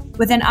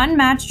 With an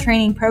unmatched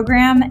training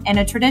program and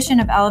a tradition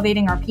of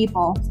elevating our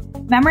people,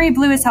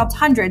 memoryBlue has helped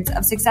hundreds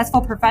of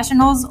successful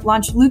professionals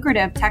launch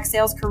lucrative tech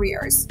sales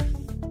careers.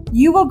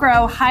 You will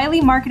grow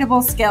highly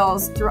marketable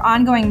skills through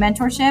ongoing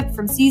mentorship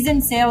from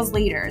seasoned sales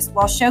leaders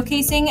while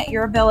showcasing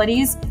your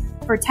abilities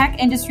for tech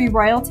industry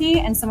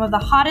royalty and some of the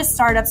hottest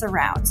startups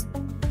around.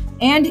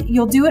 And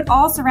you'll do it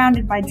all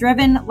surrounded by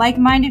driven,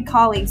 like-minded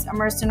colleagues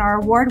immersed in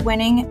our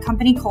award-winning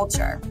company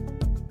culture.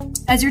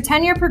 As your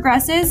tenure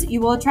progresses,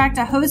 you will attract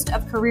a host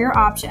of career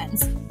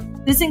options.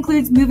 This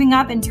includes moving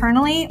up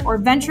internally or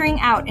venturing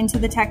out into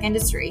the tech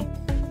industry,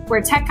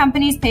 where tech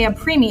companies pay a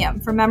premium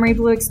for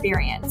memoryBlue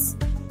experience.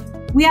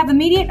 We have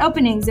immediate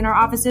openings in our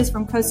offices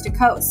from coast to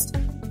coast.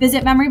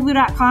 Visit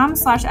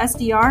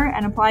memoryblue.com/SDR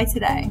and apply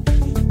today.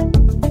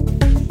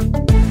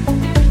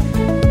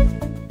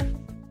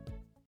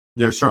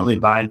 They're certainly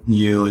buying from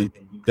you, and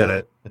you've got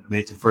an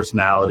amazing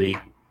personality,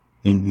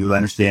 and you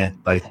understand,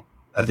 like,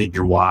 I think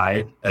your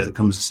why as it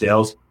comes to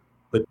sales.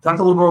 But talk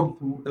a little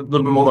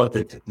bit more about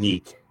the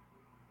techniques,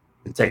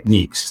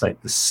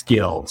 like the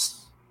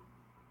skills,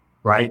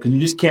 right? Because you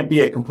just can't be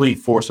a complete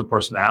force of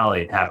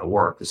personality and have it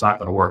work. It's not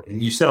going to work.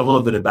 And you said a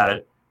little bit about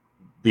it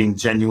being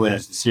genuine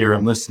and sincere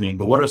and listening,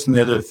 but what are some of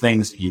the other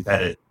things that you've had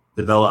to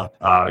develop,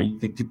 you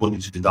think people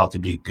need to develop to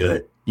be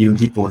good, even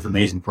people with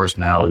amazing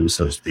personalities,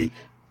 so to speak?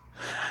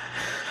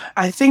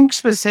 I think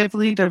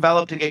specifically to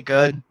develop to get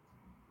good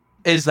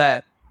is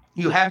that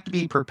you have to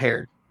be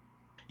prepared.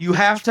 You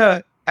have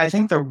to, I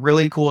think the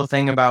really cool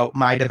thing about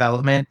my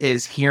development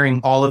is hearing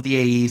all of the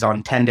AEs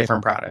on 10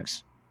 different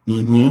products.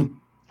 Mm-hmm.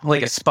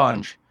 Like a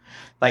sponge.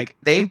 Like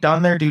they've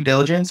done their due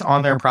diligence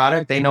on their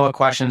product. They know what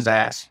questions to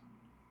ask.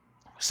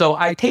 So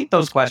I take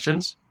those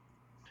questions.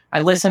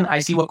 I listen. I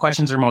see what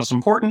questions are most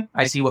important.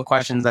 I see what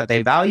questions that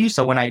they value.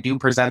 So when I do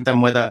present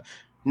them with a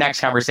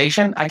next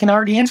conversation, I can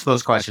already answer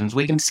those questions.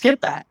 We can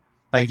skip that.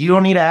 Like, you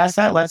don't need to ask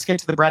that. Let's get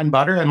to the bread and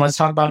butter and let's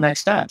talk about next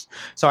steps.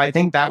 So I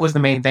think that was the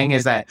main thing,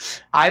 is that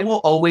I will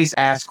always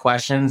ask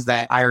questions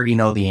that I already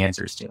know the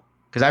answers to,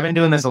 because I've been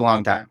doing this a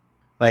long time.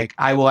 Like,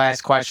 I will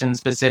ask questions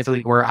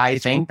specifically where I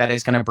think that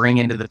it's going to bring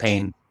into the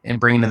pain and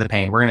bring into the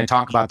pain. We're going to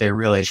talk about their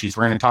real issues.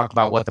 We're going to talk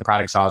about what the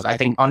product solves. I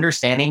think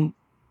understanding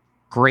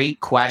great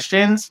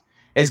questions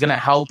is going to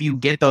help you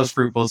get those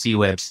fruitful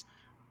C-whips,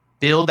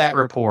 build that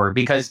rapport,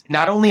 because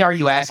not only are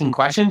you asking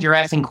questions, you're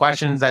asking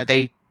questions that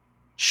they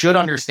should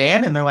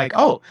understand. And they're like,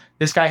 oh,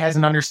 this guy has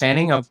an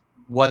understanding of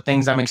what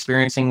things I'm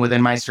experiencing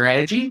within my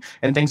strategy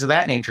and things of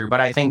that nature.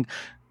 But I think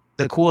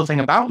the cool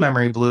thing about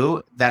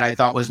memoryBlue that I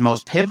thought was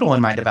most pivotal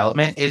in my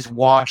development is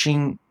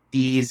watching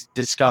these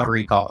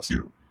discovery calls,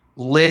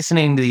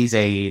 listening to these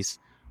AEs,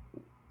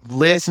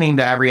 listening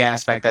to every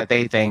aspect that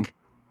they think,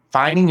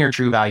 finding your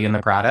true value in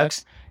the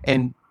products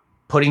and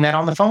putting that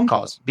on the phone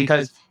calls.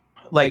 Because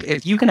like,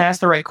 if you can ask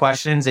the right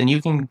questions and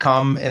you can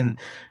come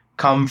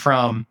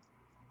from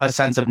a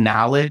sense of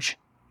knowledge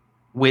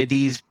with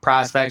these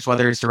prospects,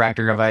 whether it's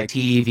director of IT,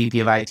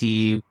 VP of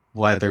IT,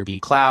 whether it be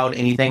cloud,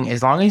 anything,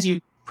 as long as you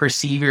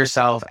perceive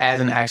yourself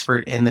as an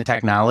expert in the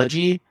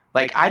technology,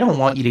 like, I don't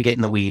want you to get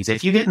in the weeds.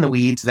 If you get in the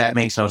weeds, that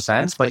makes no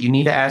sense, but you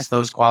need to ask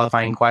those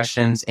qualifying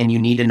questions, and you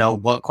need to know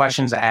what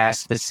questions to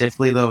ask,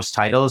 specifically those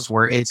titles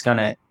where it's going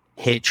to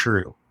hit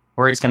true,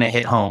 where it's going to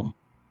hit home.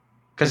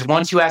 Because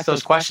once you ask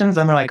those questions,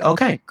 then they're like,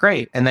 okay,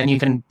 great. And then you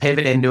can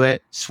pivot into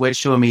it,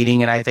 switch to a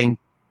meeting. And I think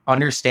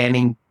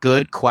understanding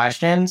good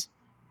questions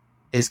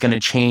is going to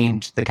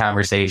change the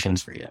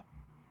conversations for you.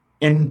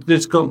 And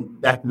let's go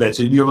back to that.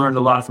 So you learned a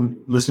lot from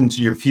listening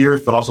to your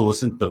peers, but also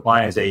listen to the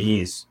clients'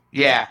 AEs.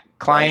 Yeah.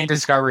 Client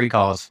discovery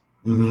calls.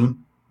 Mm-hmm.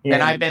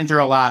 And I've been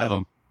through a lot of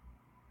them.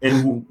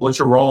 And what's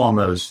your role on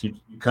those? You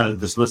kind of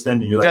just listen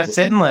and you're like, just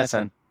sit and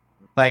listen.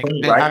 Like,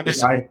 right? I'm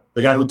just,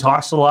 the guy who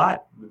talks a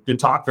lot, good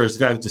talker, is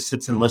the guy who just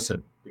sits and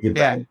listens.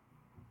 Yeah.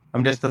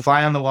 I'm just the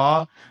fly on the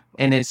wall.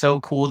 And it's so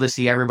cool to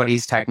see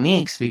everybody's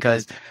techniques,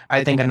 because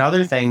I think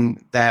another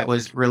thing that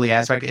was really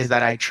aspect is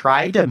that I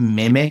tried to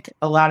mimic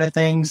a lot of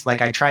things.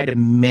 Like, I tried to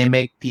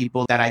mimic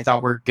people that I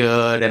thought were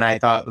good. And I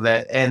thought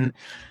that, and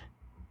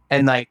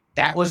like,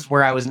 that was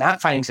where I was not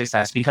finding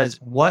success, because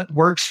what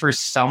works for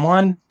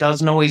someone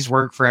doesn't always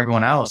work for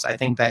everyone else. I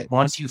think that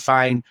once you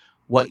find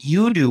what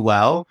you do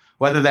well,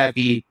 whether that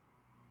be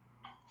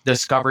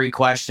discovery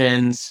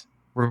questions,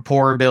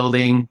 rapport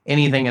building,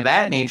 anything of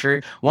that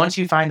nature, once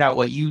you find out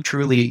what you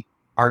truly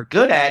are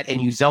good at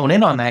and you zone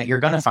in on that, you're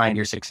going to find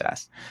your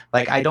success.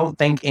 Like, I don't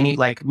think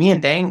like me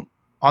and Dang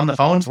on the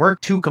phones, we're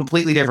two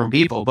completely different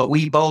people, but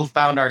we both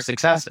found our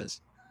successes.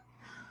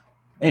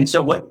 And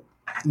so what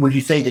would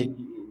you say that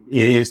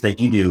it is that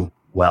you do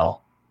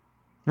well?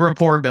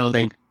 Rapport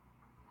building.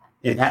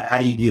 And how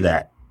do you do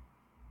that?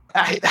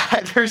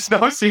 There's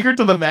no secret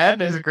to the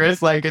madness,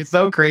 Chris. Like, it's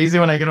so crazy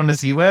when I get on the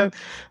C-Web.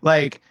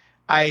 Like,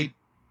 I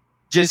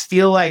just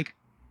feel like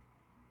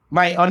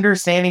my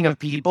understanding of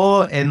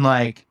people and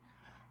like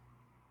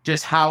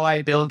just how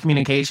I build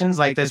communications.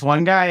 Like, this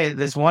one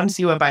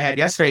C-Web I had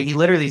yesterday, he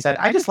literally said,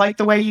 I just like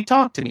the way you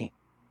talk to me.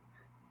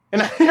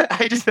 And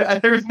I just,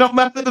 there's no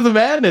method of the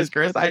madness,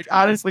 Chris. I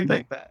honestly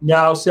think that.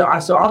 No, so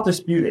I'll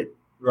dispute it,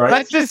 right?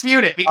 Let's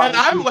dispute it, because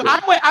I'm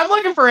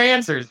looking for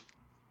answers.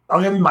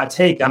 I'll give you my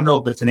take. I don't know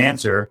if it's an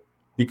answer,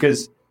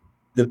 because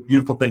the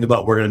beautiful thing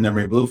about working in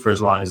memoryBlue for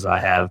as long as I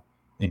have,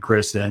 and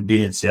Chris, and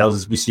being in sales,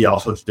 is we see all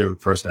sorts of different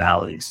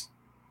personalities,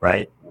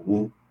 right?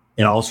 And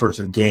all sorts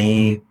of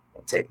game,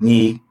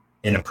 technique,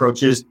 and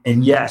approaches.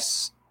 And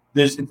yes,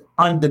 it's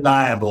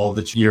undeniable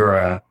that you're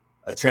a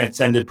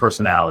transcendent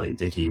personality,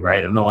 Dickie, right?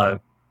 I don't want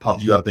to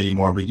pump you up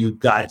anymore, but you've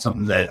got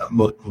something that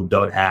most people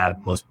don't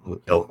have, most people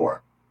would kill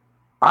for.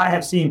 I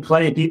have seen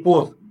plenty of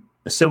people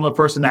with similar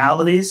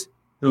personalities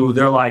who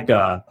they're like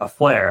a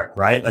flare,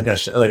 right? Like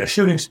a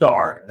shooting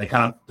star. They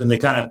kind of,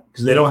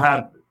 because they don't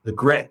have the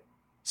grit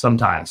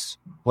sometimes.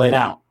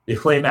 They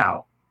flame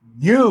out.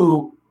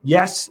 You,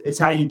 yes, it's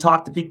how you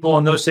talk to people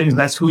and those things. And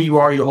that's who you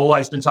are. Your whole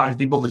life's been talking to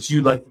people, but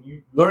you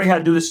learning how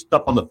to do this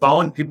stuff on the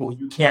phone, people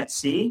you can't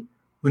see,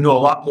 who know a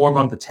lot more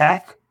about the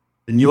tech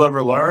than you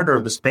ever learned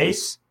or the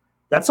space.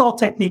 That's all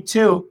technique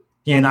too.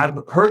 And I've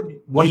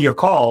heard one of your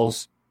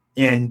calls,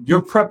 and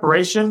your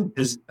preparation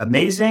is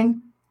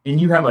amazing. And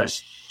you have a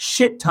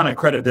shit ton of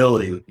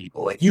credibility with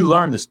people. Like, you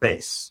learn the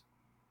space.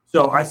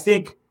 So I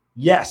think,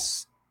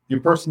 yes,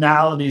 your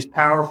personality is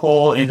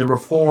powerful and the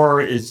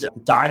rapport is to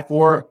die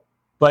for.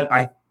 But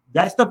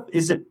that stuff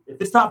if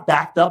it's not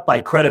backed up by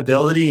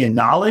credibility and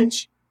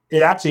knowledge,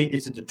 it's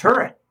a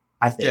deterrent,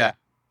 I think. Yeah.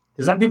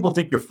 Because then people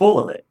think you're full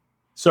of it.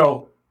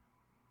 So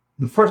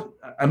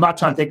I'm not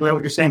trying to take away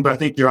what you're saying, but I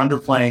think you're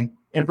underplaying.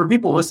 And for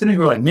people listening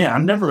who are like, man,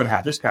 I'm never going to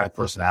have this kind of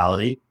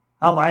personality.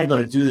 How am I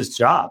going to do this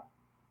job?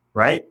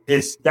 Right?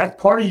 That's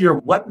part of your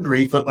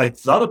weaponry, but like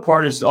the other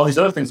part is all these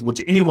other things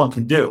which anyone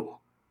can do,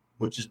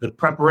 which is the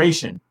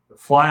preparation, the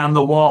fly on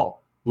the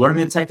wall,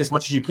 learning the tech as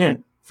much as you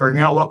can, figuring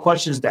out what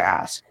questions to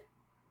ask.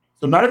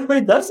 So not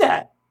everybody does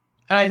that.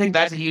 And I think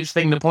that's a huge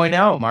thing to point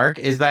out, Mark,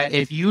 is that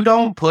if you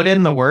don't put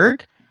in the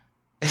work,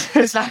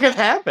 it's not going to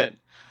happen.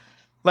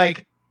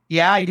 Like,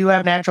 yeah, I do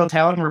have natural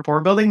talent in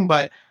rapport building,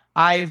 but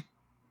I've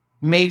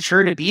made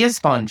sure to be a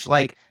sponge.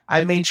 Like,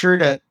 I've made sure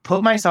to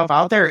put myself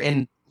out there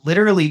and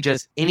literally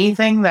just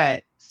anything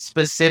that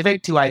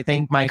specific to, I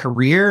think, my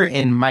career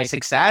and my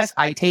success,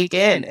 I take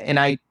in. And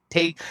I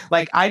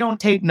don't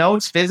take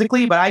notes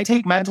physically, but I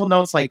take mental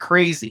notes like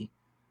crazy.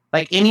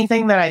 Like,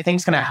 anything that I think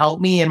is going to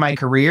help me in my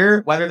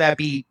career, whether that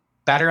be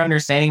better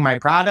understanding my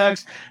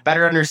products,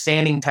 better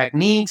understanding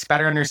techniques,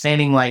 better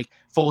understanding like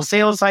full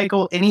sales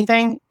cycle,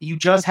 anything, you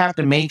just have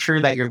to make sure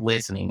that you're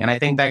listening. And I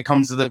think that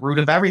comes to the root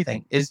of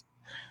everything, is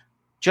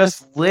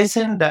just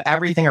listen to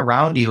everything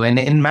around you. And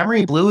in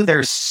memoryBlue,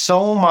 there's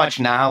so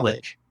much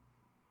knowledge.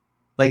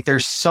 Like,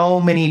 there's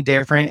so many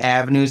different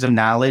avenues of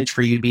knowledge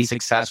for you to be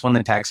successful in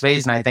the tech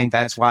space. And I think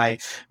that's why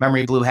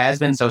memoryBlue has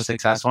been so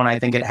successful. And I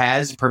think it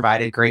has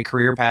provided great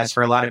career paths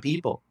for a lot of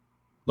people.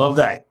 Love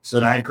that. So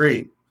I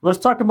agree. Let's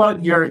talk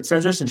about your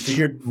transition. So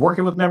you're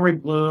working with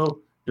memoryBlue,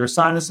 you're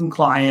assigning some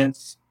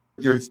clients,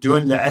 you're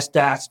doing the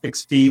SDAS,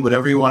 fixed fee,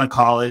 whatever you want to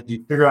call it.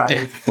 You figure out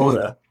your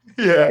quota.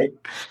 Yeah. Right?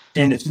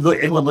 And if you look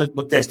at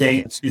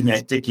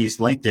Dickie's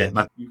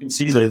LinkedIn, you can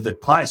see the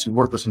clients who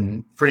work with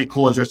some pretty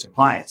cool, interesting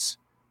clients.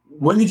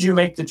 When did you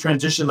make the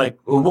transition? Like,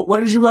 what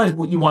did you realize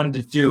what you wanted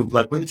to do?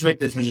 Like, when did you make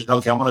the transition?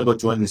 Okay, I want to go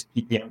join this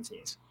PPM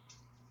team.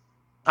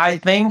 I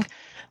think,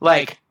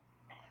 like,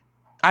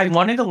 I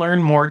wanted to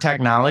learn more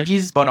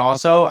technologies, but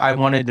also I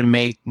wanted to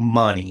make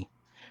money.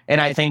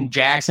 And I think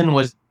Jackson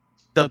was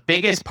the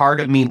biggest part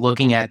of me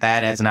looking at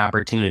that as an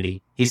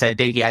opportunity. He said,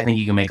 Dickie, I think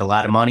you can make a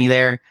lot of money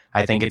there.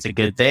 I think it's a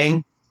good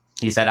thing.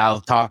 He said, I'll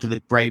talk to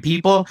the right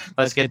people.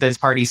 Let's get this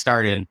party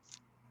started.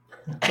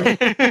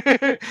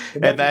 And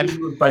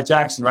then by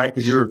Jackson, right?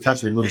 Because you were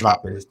essentially moving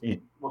up for his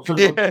team. Well, so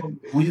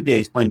we need to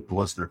explain to the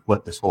listener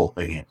what this whole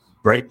thing is.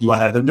 Right? You want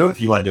to have them do it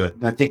if you want to do it.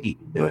 I think you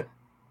can do it.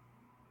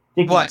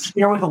 Dickie, What?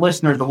 share with the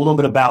listeners a little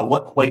bit about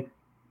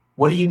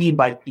what do you mean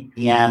by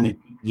PPM and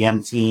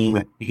PPM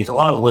team? Because a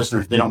lot of the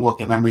listeners, they don't look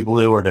at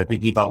memoryBlue or they're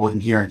thinking about looking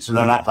here, and so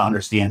they're not to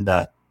understand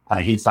the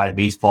kind of inside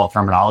baseball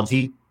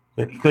terminology.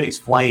 But if you could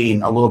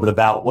explain a little bit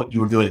about what you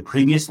were doing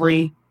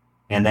previously,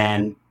 and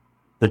then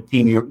the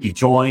team you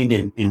joined,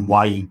 and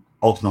why you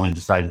ultimately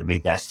decided to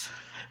make that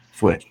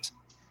switch.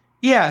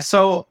 Yeah,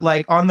 so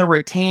like on the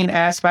retain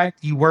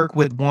aspect, you work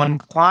with one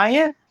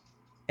client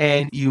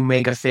and you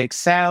make a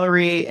fixed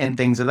salary and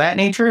things of that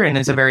nature. And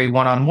it's a very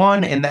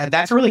one-on-one. And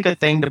that's a really good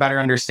thing to better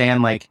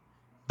understand like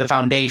the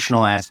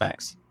foundational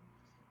aspects.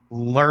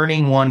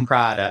 Learning one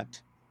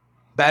product,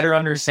 better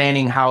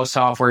understanding how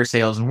software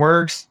sales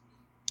works,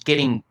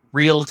 getting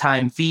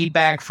real-time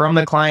feedback from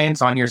the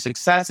clients on your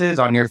successes,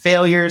 on your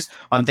failures,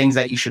 on things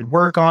that you should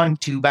work on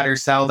to better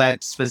sell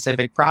that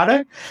specific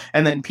product.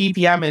 And then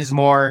PPM is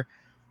more,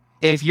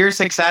 if you're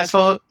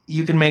successful,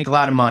 you can make a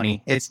lot of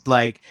money. It's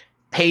like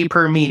pay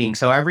per meeting.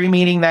 So every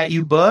meeting that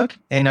you book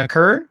and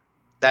occur,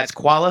 that's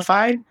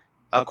qualified,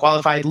 a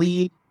qualified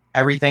lead,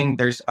 everything.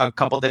 There's a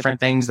couple different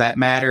things that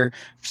matter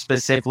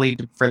specifically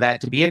for that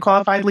to be a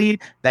qualified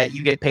lead that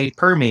you get paid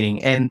per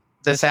meeting. And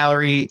the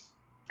salary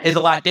is a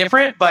lot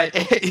different, but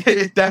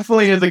it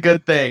definitely is a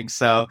good thing.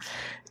 So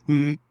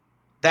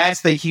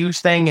that's the huge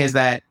thing, is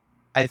that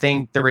I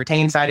think the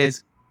retain side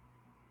is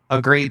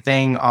a great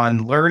thing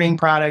on learning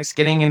products,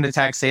 getting into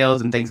tech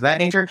sales and things of that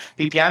nature.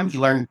 PPM, you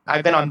learn.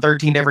 I've been on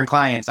 13 different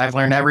clients. I've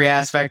learned every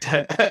aspect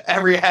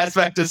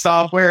of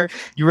software.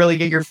 You really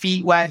get your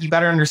feet wet. You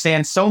better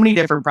understand so many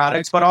different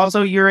products, but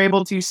also you're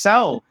able to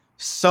sell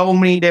so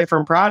many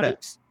different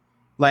products.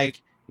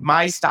 Like,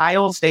 my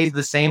style stays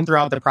the same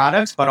throughout the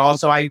products, but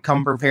also I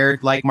come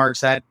prepared, like Mark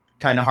said,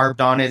 kind of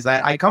harped on, is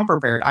that I come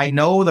prepared. I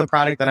know the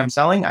product that I'm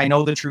selling. I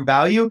know the true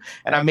value,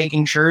 and I'm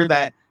making sure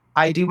that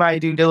I do my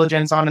due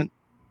diligence on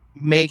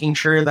making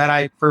sure that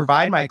I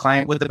provide my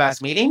client with the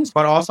best meetings,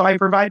 but also I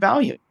provide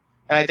value.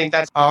 And I think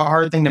that's a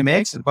hard thing to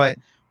mix. But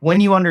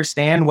when you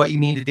understand what you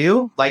need to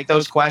do, like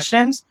those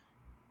questions,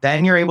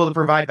 then you're able to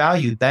provide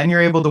value. Then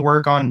you're able to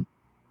work on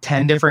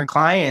 10 different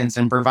clients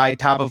and provide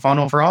top of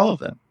funnel for all of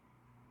them.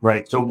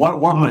 Right. So one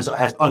of them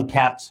has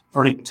uncapped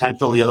earning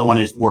potential. The other one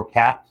is more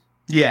capped.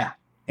 Yeah.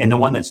 And the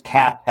one that's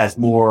capped has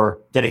more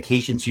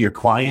dedication to your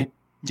client.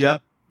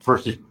 Yep.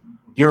 Versus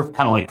you're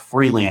kind of like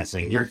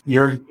freelancing.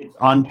 You're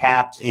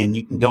uncapped and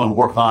you can go and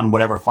work on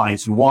whatever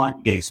clients you want.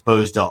 You get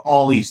exposed to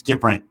all these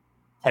different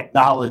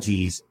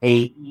technologies,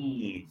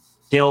 AEs,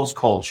 sales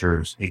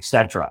cultures,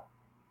 etc.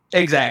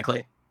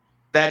 Exactly.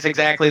 That's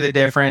exactly the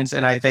difference.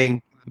 And I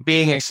think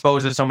being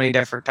exposed to so many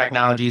different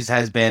technologies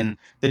has been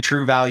the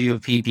true value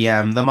of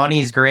PPM. The money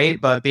is great,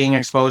 but being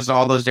exposed to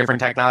all those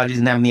different technologies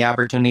and having the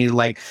opportunity,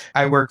 like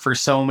I work for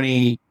so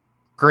many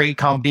great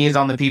companies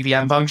on the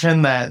PPM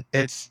function that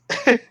it's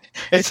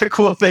it's a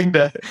cool thing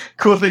to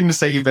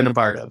say you've been a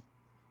part of.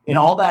 And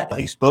all that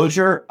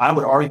exposure, I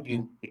would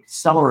argue,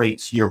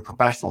 accelerates your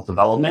professional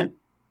development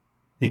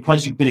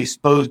because you've been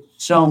exposed to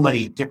so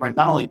many different,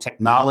 not only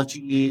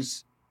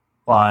technologies,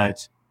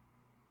 but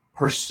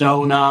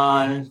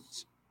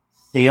personas,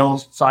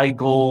 sales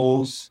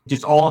cycles,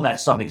 just all of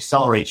that stuff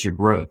accelerates your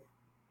growth.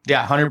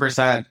 Yeah,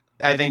 100%.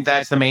 I think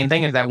that's the main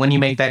thing, is that when you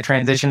make that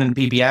transition in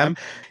PPM,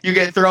 you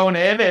get thrown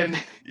in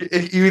and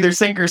you either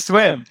sink or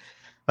swim.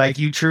 Like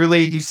you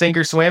sink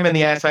or swim in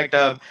the aspect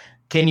of,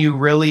 can you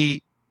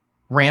really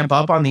ramp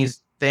up on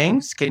these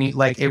things? Can you,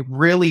 like, it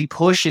really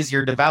pushes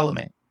your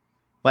development.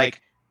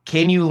 Like,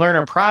 can you learn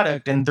a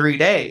product in 3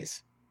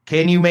 days?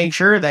 Can you make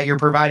sure that you're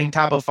providing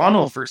top of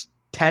funnel for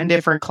 10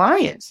 different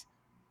clients?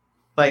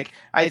 Like,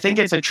 I think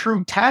it's a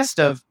true test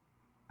of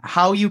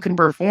how you can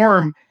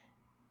perform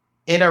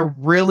in a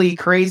really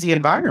crazy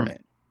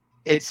environment.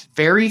 It's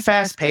very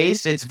fast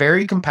paced. It's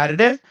very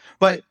competitive.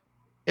 But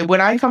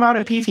when I come out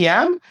of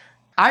PPM,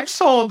 I've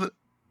sold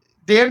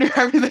damn near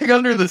everything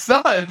under the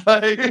sun.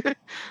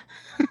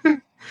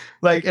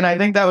 And I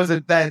think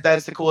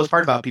that's the coolest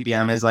part about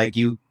PPM, is like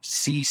you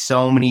see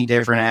so many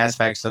different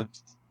aspects of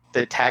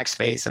the tech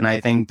space. And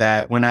I think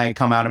that when I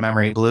come out of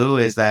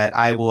memoryBlue is that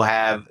I will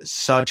have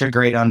such a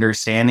great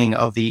understanding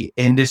of the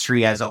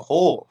industry as a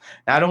whole,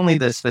 not only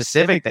the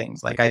specific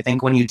things. Like, I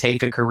think when you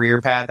take a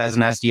career path as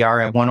an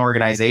SDR at one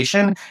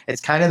organization,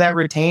 it's kind of that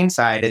retained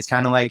side. It's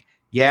kind of like,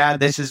 yeah,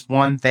 this is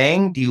one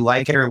thing. Do you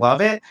like it or love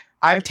it?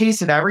 I've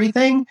tasted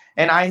everything.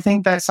 And I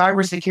think that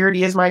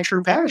cybersecurity is my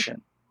true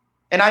passion.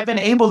 And I've been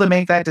able to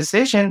make that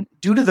decision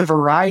due to the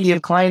variety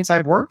of clients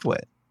I've worked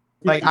with.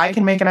 Like, I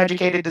can make an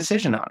educated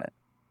decision on it.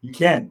 You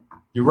can.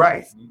 You're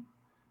right.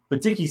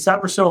 But Dickie,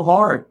 cyber's so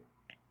hard.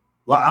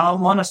 Well,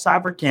 I'm on a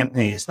cyber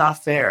campaign. It's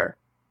not fair.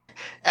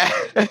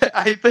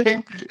 I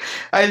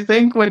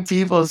think when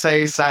people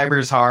say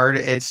cyber's hard,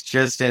 it's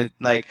just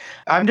like,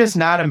 I'm just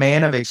not a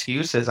man of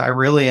excuses. I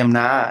really am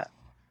not.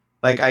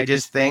 Like, I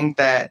just think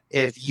that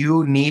if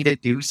you need to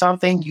do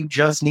something, you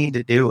just need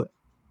to do it.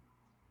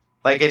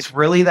 Like, it's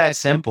really that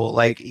simple.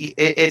 Like,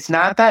 it's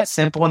not that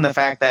simple in the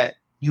fact that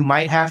you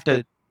might have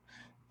to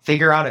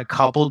figure out a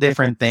couple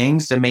different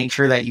things to make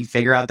sure that you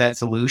figure out that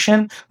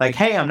solution. Like,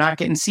 hey, I'm not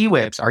getting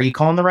C-whips. Are you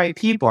calling the right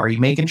people? Are you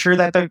making sure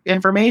that the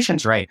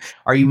information's right?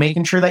 Are you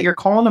making sure that you're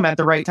calling them at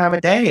the right time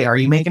of day? Are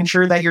you making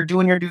sure that you're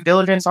doing your due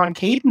diligence on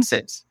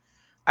cadences?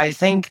 I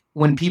think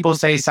when people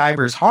say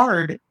cyber's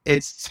hard,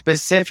 it's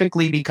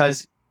specifically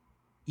because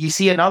you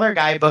see another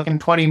guy booking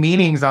 20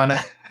 meetings on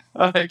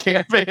a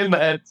campaign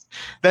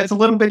that's a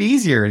little bit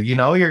easier. You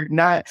know, you're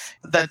not,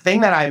 the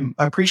thing that I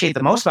appreciate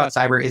the most about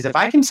cyber is if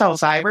I can sell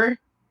cyber,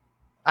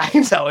 I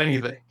can sell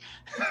anything.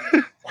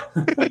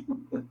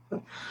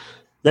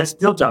 That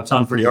still jumps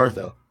on for the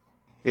ortho.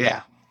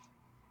 Yeah,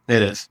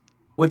 it is.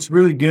 What's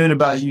really good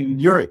about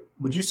you,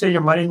 would you say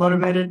you're money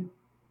motivated?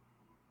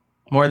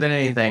 More than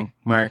anything,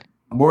 Mark.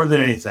 More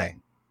than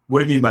anything. What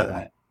do you mean by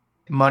that?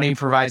 Money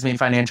provides me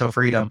financial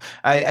freedom.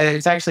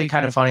 It's actually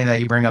kind of funny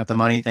that you bring up the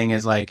money thing.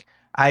 Is like,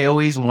 I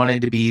always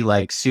wanted to be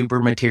like super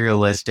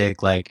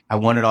materialistic. Like, I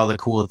wanted all the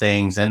cool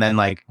things. And then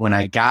like when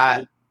I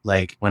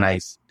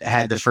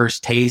had the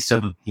first taste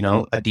of, you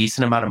know, a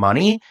decent amount of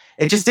money,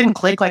 it just didn't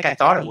click like I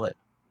thought it would.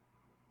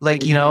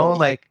 Like, you know,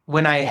 like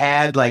when I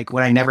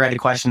never had to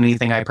question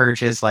anything I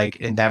purchased, like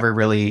it never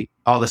really,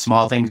 all the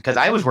small things, because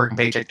I was working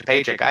paycheck to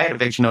paycheck. I had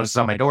eviction notices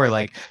on my door.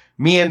 Like,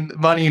 me and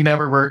money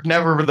never were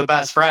the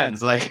best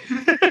friends. Like,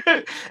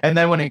 and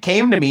then when it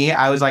came to me,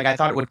 I was like, I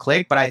thought it would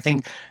click, but I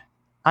think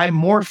I'm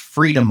more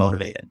freedom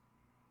motivated.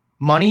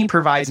 Money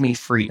provides me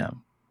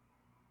freedom.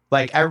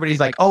 Like, everybody's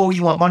like, oh,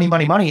 you want money,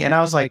 money, money. And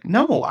I was like,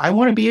 no, I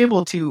want to be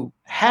able to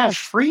have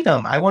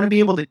freedom. I want to be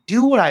able to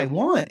do what I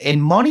want.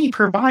 And money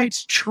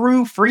provides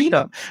true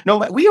freedom. No,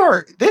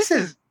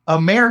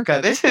 America.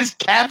 This is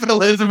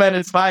capitalism at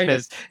its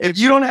finest. If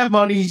you don't have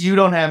money, you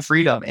don't have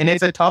freedom. And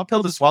it's a tough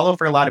pill to swallow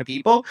for a lot of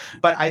people.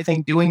 But I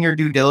think doing your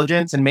due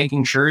diligence and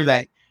making sure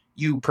that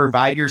you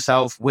provide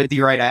yourself with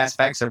the right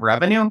aspects of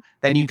revenue,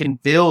 then you can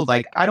build,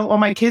 like, I don't want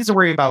my kids to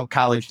worry about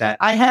college debt.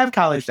 I have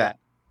college debt.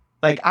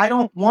 Like, I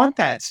don't want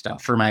that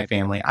stuff for my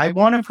family. I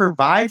want to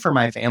provide for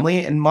my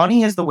family, and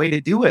money is the way to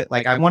do it.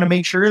 Like, I want to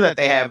make sure that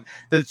they have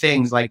the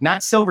things, like,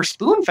 not silver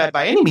spoon fed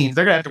by any means.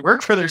 They're going to have to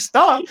work for their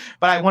stuff,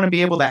 but I want to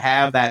be able to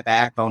have that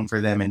backbone for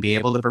them and be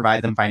able to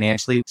provide them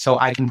financially so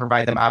I can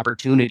provide them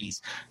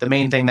opportunities. The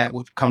main thing that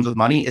comes with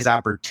money is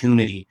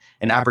opportunity,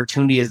 and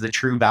opportunity is the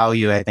true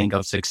value, I think,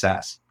 of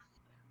success.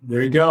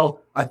 There you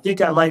go. I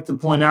think I'd like to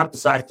point out the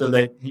fact though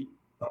that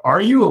were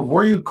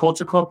you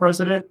Culture Club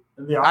president?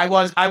 I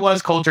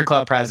was Culture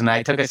Club president.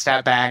 I took a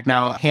step back.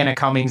 Now Hannah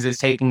Cummings is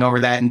taking over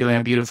that and doing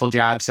a beautiful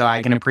job. So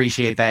I can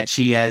appreciate that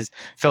she has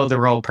filled the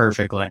role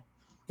perfectly.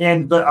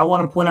 But I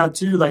want to point out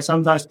too, like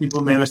sometimes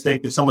people may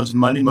mistake if someone's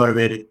money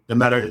motivated, no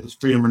matter if it's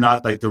freedom or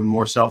not, like they're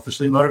more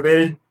selfishly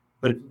motivated.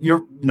 But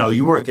you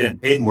weren't getting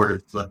paid more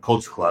to the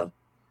Culture Club.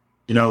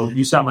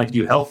 You sound like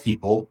you help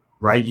people.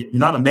 Right? You're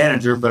not a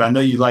manager, but I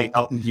know you like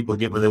helping people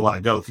get where they want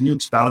to go. Can you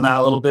expound on that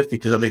a little bit?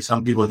 Because I think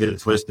some people get it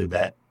twisted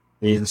that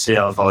in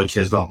sales, all he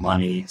cares about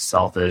money,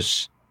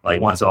 selfish,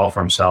 like wants it all for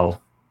himself.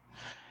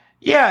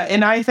 Yeah,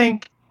 and I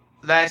think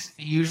that's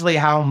usually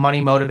how money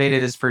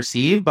motivated is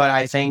perceived. But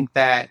I think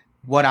that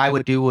what I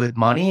would do with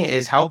money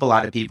is help a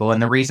lot of people.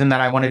 And the reason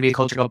that I wanted to be a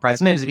Culture Club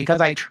president is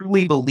because I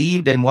truly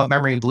believed in what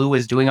memoryBlue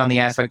was doing on the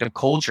aspect of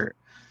culture.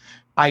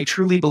 I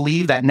truly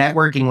believe that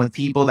networking with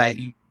people that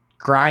you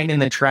grind in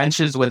the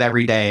trenches with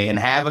every day and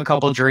have a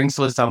couple drinks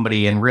with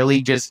somebody and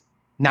really just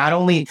not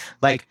only,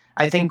 like,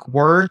 I think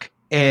work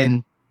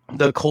and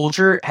the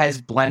culture has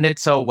blended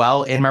so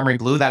well in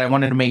memoryBlue that I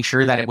wanted to make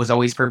sure that it was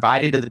always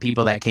provided to the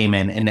people that came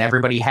in and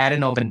everybody had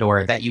an open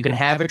door that you can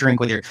have a drink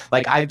with your,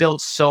 like, I built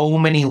so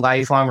many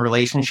lifelong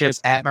relationships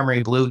at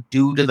memoryBlue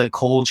due to the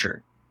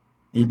culture.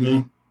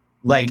 Mm-hmm.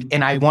 Like,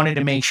 and I wanted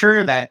to make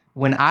sure that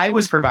when I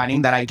was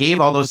providing that I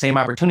gave all those same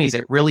opportunities.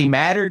 It really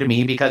mattered to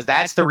me because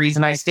that's the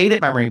reason I stayed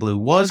at memoryBlue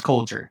was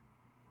culture.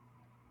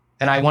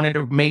 And I wanted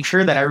to make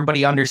sure that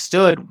everybody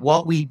understood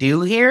what we do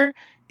here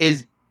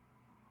is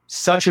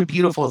such a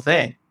beautiful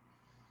thing.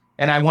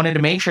 And I wanted to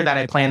make sure that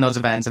I planned those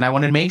events, and I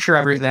wanted to make sure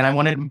I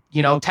wanted,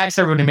 text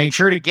everyone to make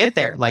sure to get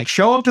there, like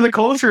show up to the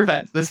culture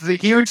events. This is a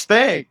huge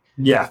thing.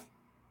 Yeah.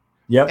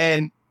 Yep.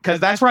 And because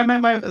that's where I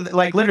met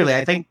literally,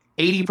 I think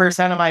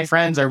 80% of my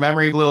friends are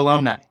memoryBlue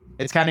alumni.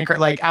 It's kind of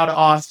like out of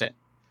Austin.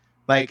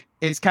 Like,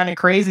 it's kind of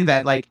crazy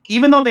that, like,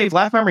 even though they've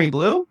left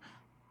memoryBlue,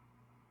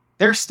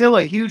 they're still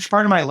a huge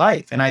part of my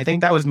life. And I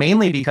think that was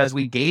mainly because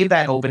we gave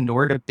that open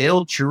door to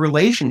build true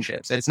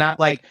relationships. It's not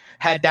like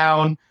head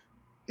down,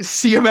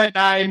 see them at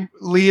 9,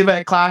 leave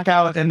at clock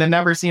out, and then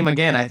never see them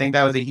again. I think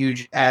that was a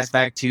huge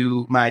aspect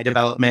to my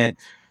development,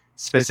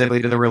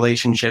 specifically to the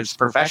relationships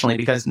professionally,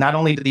 because not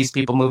only do these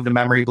people move to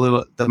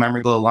memoryBlue, the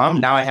memoryBlue alum,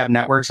 now I have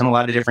networks in a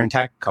lot of different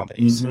tech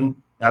companies. Mm-hmm.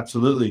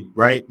 Absolutely.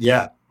 Right.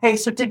 Yeah. Hey,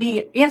 so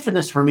Dickie, answer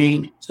this for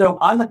me. So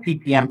on the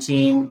PPM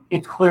team,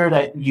 it's clear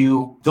that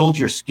you build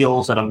your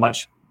skills at a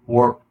much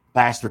more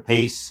faster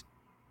pace,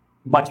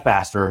 much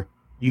faster.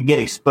 You get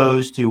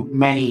exposed to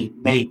many,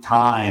 many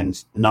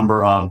times the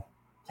number of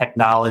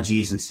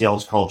technologies and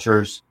sales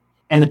cultures.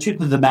 And the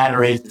truth of the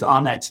matter is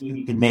on that team,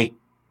 you can make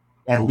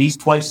at least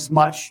twice as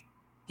much.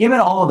 Given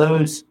all of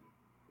those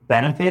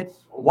benefits,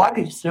 why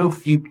do so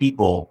few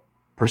people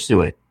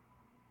pursue it?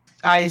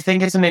 I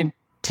think it's an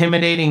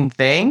intimidating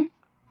thing.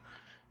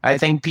 I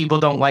think people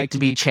don't like to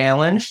be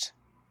challenged.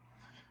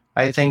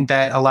 I think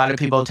that a lot of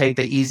people take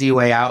the easy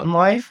way out in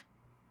life.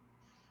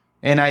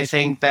 And I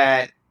think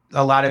that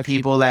a lot of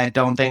people that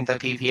don't think the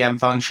PPM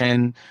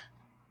function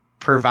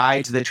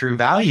provides the true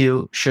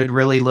value should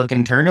really look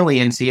internally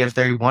and see if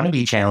they want to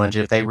be challenged,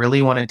 if they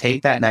really want to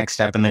take that next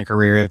step in their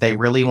career, if they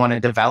really want to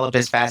develop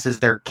as fast as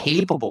they're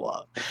capable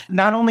of.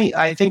 Not only,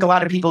 I think a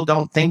lot of people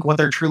don't think what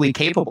they're truly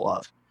capable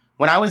of.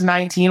 When I was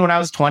 19, when I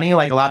was 20,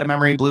 like a lot of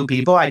memoryBlue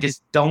people, I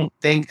just don't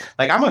think,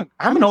 like, I'm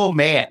an old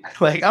man.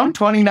 Like, I'm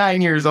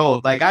 29 years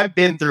old. Like, I've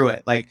been through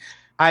it. Like,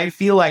 I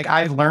feel like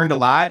I've learned a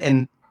lot.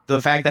 And the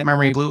fact that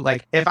memoryBlue,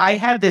 like, if I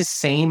had this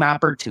same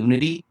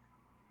opportunity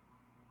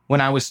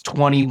when I was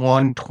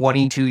 21,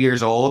 22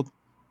 years old,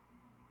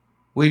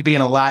 we'd be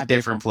in a lot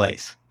different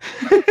place.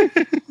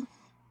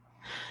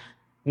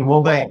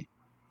 Well, like,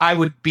 I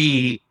would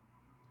be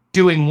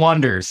doing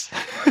wonders.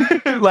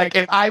 Like,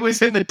 if I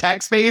was in the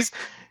tech space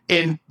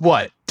in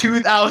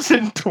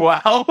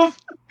 2012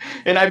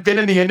 and I've been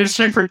in the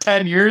industry for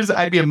 10 years,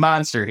 I'd be a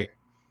monster here.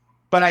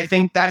 But I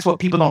think that's what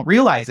people don't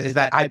realize is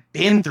that I've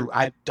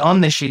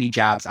done the shitty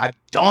jobs. I've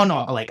done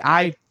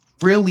I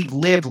really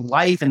lived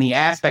life in the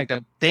aspect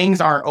of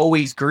things aren't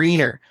always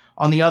greener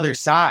on the other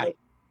side.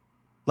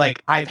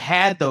 Like, I've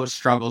had those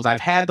struggles.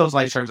 I've had those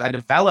life struggles. I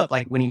developed,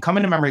 like, when you come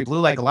into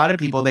memoryBlue, like, a lot of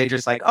people, they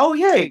just like, oh,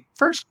 yay,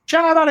 first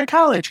job out of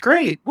college.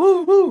 Great.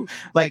 Woo, woo.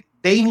 Like,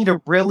 they need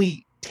to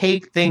really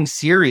take things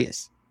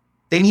serious.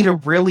 They need to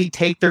really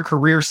take their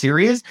career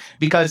serious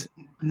because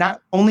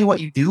not only what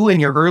you do in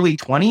your early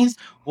 20s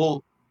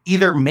will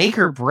either make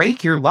or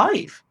break your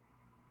life.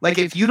 Like,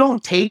 if you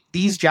don't take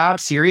these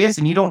jobs serious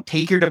and you don't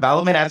take your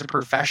development as a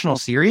professional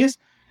serious,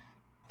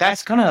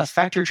 that's going to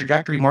affect your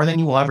trajectory more than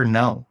you will ever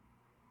know.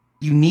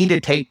 You need to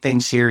take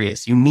things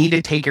serious. You need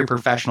to take your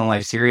professional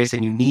life serious,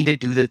 and you need to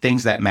do the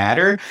things that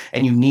matter.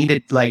 And you need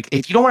to, like,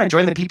 if you don't want to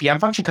join the PPM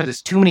function because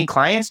it's too many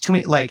clients,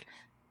 like,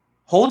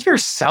 hold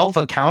yourself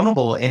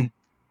accountable and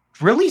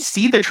really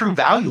see the true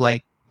value.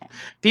 Like,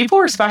 people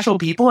are special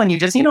people, and you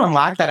just need to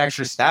unlock that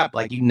extra step.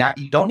 Like, you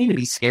don't need to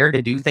be scared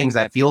to do things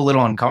that feel a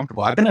little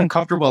uncomfortable. I've been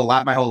uncomfortable a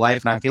lot my whole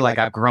life, and I feel like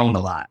I've grown a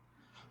lot.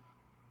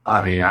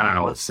 I mean, I don't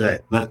know what to say.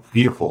 That's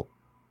beautiful.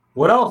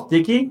 What else,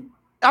 Dickie?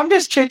 I'm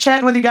just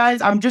chit-chatting with you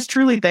guys. I'm just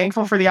truly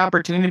thankful for the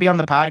opportunity to be on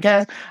the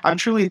podcast. I'm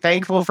truly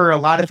thankful for a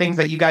lot of things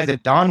that you guys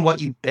have done,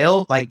 what you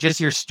built, like just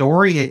your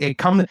story.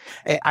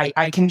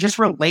 I can just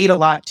relate a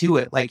lot to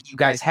it. Like, you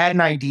guys had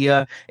an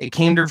idea, it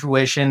came to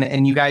fruition,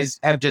 and you guys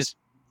have just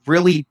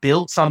really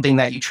built something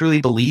that you truly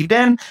believed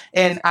in.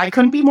 And I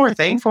couldn't be more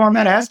thankful on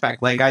that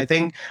aspect. Like, I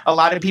think a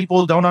lot of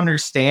people don't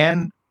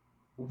understand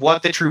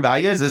what the true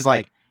value is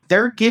like,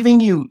 they're giving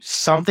you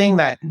something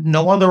that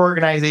no other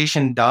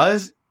organization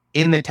does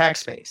in the tech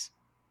space.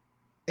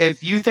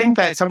 If you think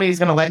that somebody's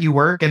going to let you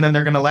work and then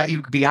they're going to let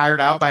you be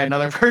hired out by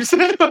another person,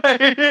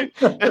 like,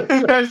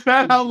 that's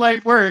not how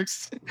life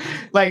works.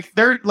 Like,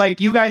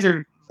 you guys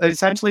are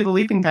essentially the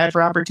leaping pad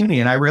for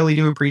opportunity, and I really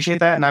do appreciate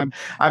that. And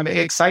I'm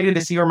excited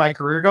to see where my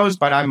career goes,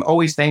 but I'm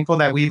always thankful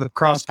that we've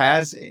crossed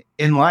paths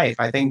in life.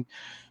 I think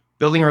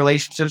building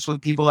relationships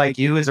with people like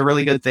you is a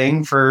really good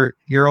thing for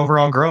your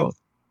overall growth.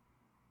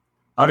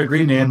 I'd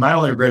agree, man. My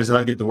only regret is that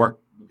I get to work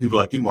with people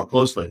like you more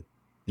closely.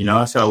 You know,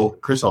 I tell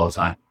Chris all the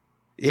time.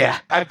 Yeah,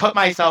 I put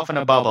myself in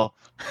a bubble.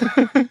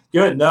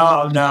 Good.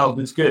 No,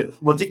 it's good.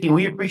 Well, Dickie,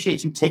 we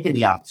appreciate you taking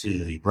the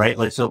opportunity, right?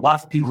 Like, so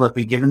lots of people have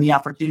been given the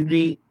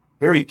opportunity.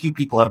 Very few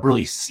people have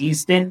really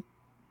seized it,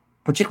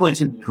 particularly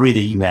to the degree that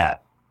you have.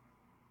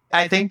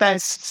 I think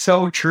that's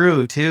so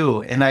true,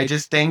 too. And I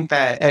just think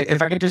that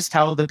if I could just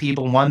tell the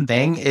people one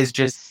thing is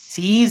just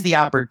seize the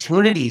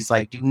opportunities.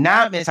 Like, do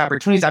not miss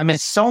opportunities. I've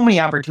missed so many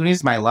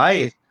opportunities in my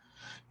life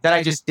that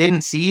I just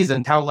didn't seize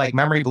until, like,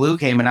 memoryBlue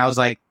came, and I was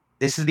like,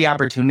 this is the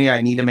opportunity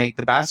I need to make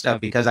the best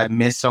of, because I've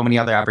missed so many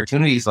other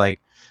opportunities.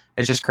 Like,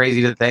 it's just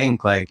crazy to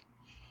think, like,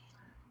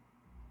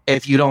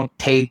 if you don't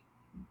take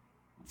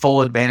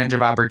full advantage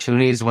of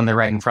opportunities when they're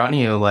right in front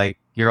of you, like,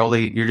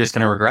 you're just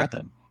going to regret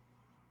them.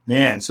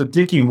 Man, so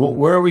Dickie,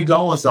 where are we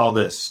going with all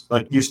this?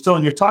 Like, you're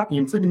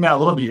freaking me out a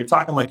little bit. You're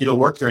talking like you don't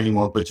work there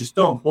anymore, but you're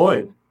still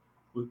employed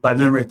by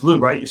memoryBlue,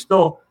 right? You're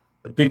still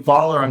a big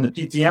baller on the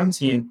PTM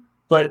team,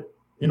 but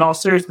in all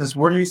seriousness,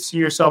 where do you see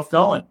yourself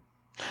going?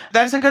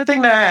 That's a good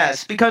thing to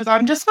ask, because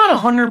I'm just not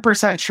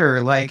 100%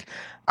 sure. Like,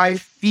 I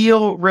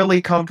feel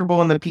really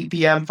comfortable in the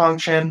PPM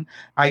function.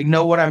 I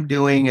know what I'm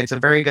doing. It's a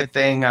very good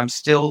thing. I'm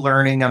still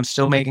learning. I'm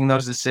still making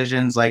those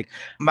decisions. Like,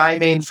 my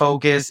main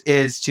focus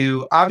is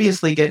to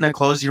obviously get in a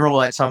closing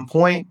role at some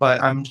point,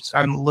 but I'm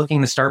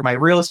looking to start my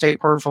real estate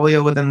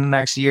portfolio within the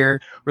next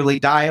year, really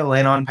dial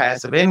in on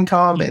passive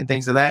income and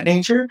things of that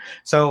nature.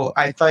 So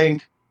I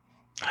think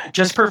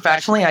just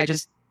professionally,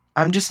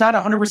 I'm just not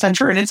 100%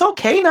 sure. And it's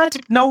okay not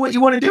to know what you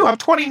want to do. I'm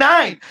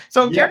 29.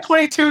 So if you're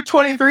 22,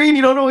 23, and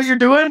you don't know what you're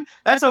doing,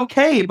 that's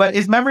okay. But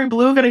is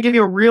memoryBlue going to give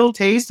you a real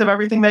taste of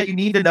everything that you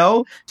need to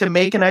know to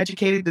make an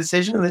educated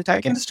decision in the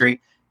tech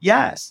industry?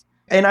 Yes.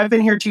 And I've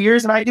been here 2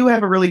 years, and I do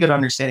have a really good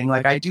understanding.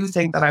 Like, I do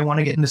think that I want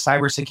to get into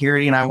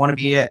cybersecurity, and I want to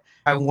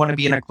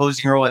be in a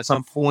closing role at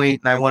some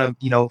point, and I want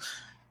to,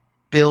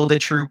 build a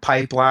true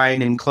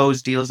pipeline and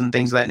close deals and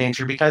things of that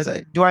nature. Because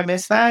do I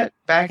miss that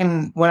back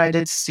in when I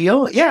did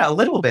SEAL? Yeah, a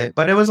little bit,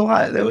 but it was a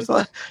lot. It was a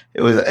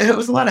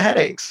lot of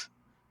headaches.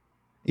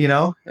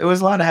 It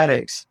was a lot of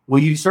headaches.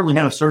 Well, you certainly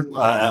have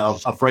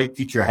a bright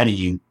future ahead of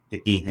you,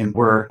 Dickie, and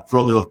we're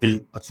thrilled to have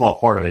been a small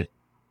part of it.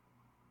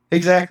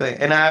 Exactly.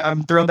 And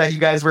I'm thrilled that you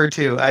guys were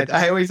too.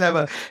 I always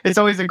it's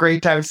always a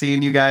great time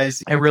seeing you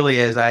guys. It really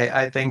is.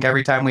 I think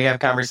every time we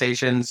have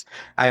conversations,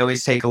 I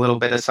always take a little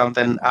bit of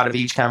something out of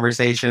each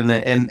conversation.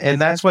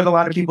 And that's what a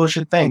lot of people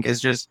should think,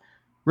 is just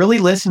really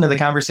listen to the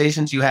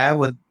conversations you have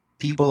with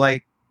people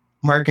like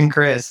Mark and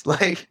Chris.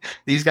 Like,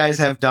 these guys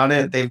have done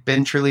it. They've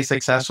been truly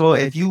successful.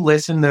 If you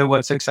listen to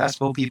what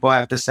successful people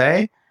have to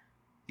say,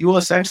 you will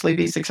essentially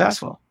be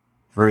successful.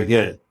 Very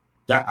good.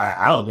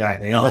 I don't got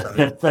anything else.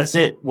 That's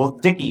it. Well,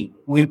 Dickie,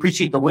 we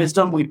appreciate the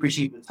wisdom. We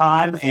appreciate the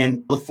time,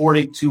 and look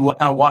forward to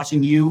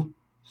watching you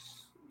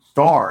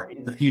star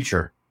in the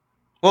future.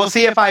 We'll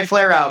see if I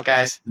flare out,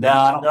 guys.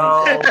 No.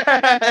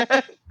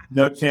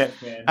 No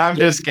chance, man. I'm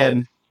just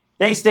kidding.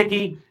 Thanks,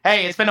 Dickie.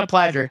 Hey, it's been a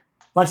pleasure.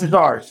 Lunch is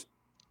ours.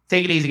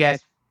 Take it easy,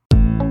 guys.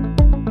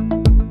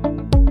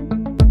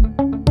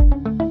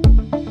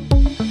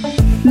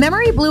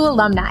 memoryBlue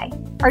alumni,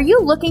 are you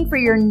looking for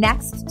your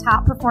next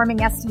top performing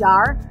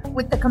SDR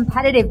with the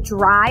competitive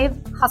drive,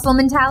 hustle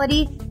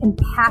mentality,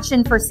 and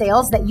passion for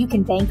sales that you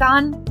can bank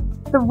on?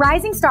 The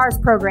Rising Stars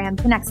program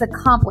connects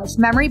accomplished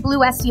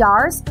memoryBlue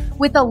SDRs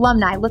with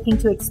alumni looking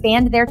to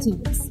expand their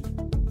teams.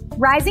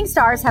 Rising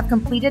stars have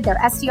completed their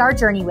SDR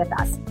journey with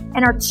us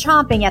and are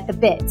chomping at the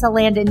bit to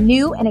land a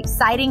new and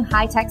exciting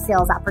high-tech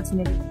sales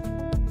opportunity.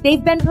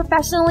 They've been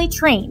professionally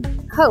trained,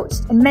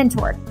 coached, and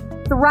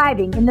mentored,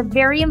 thriving in the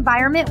very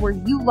environment where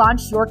you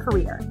launched your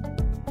career.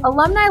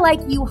 Alumni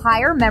like you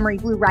hire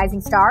memoryBlue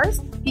Rising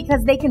Stars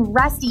because they can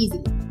rest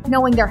easy,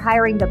 knowing they're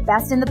hiring the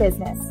best in the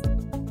business.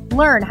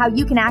 Learn how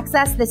you can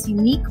access this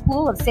unique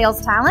pool of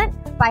sales talent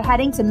by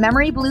heading to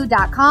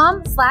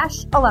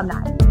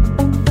memoryblue.com/alumni.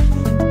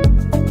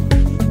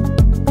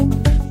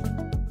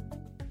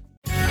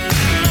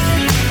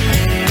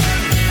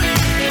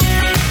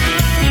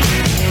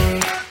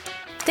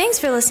 Thanks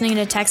for listening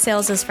to Tech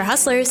Sales is for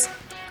Hustlers.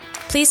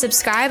 Please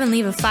subscribe and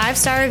leave a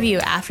 5-star review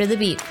after the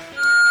beep.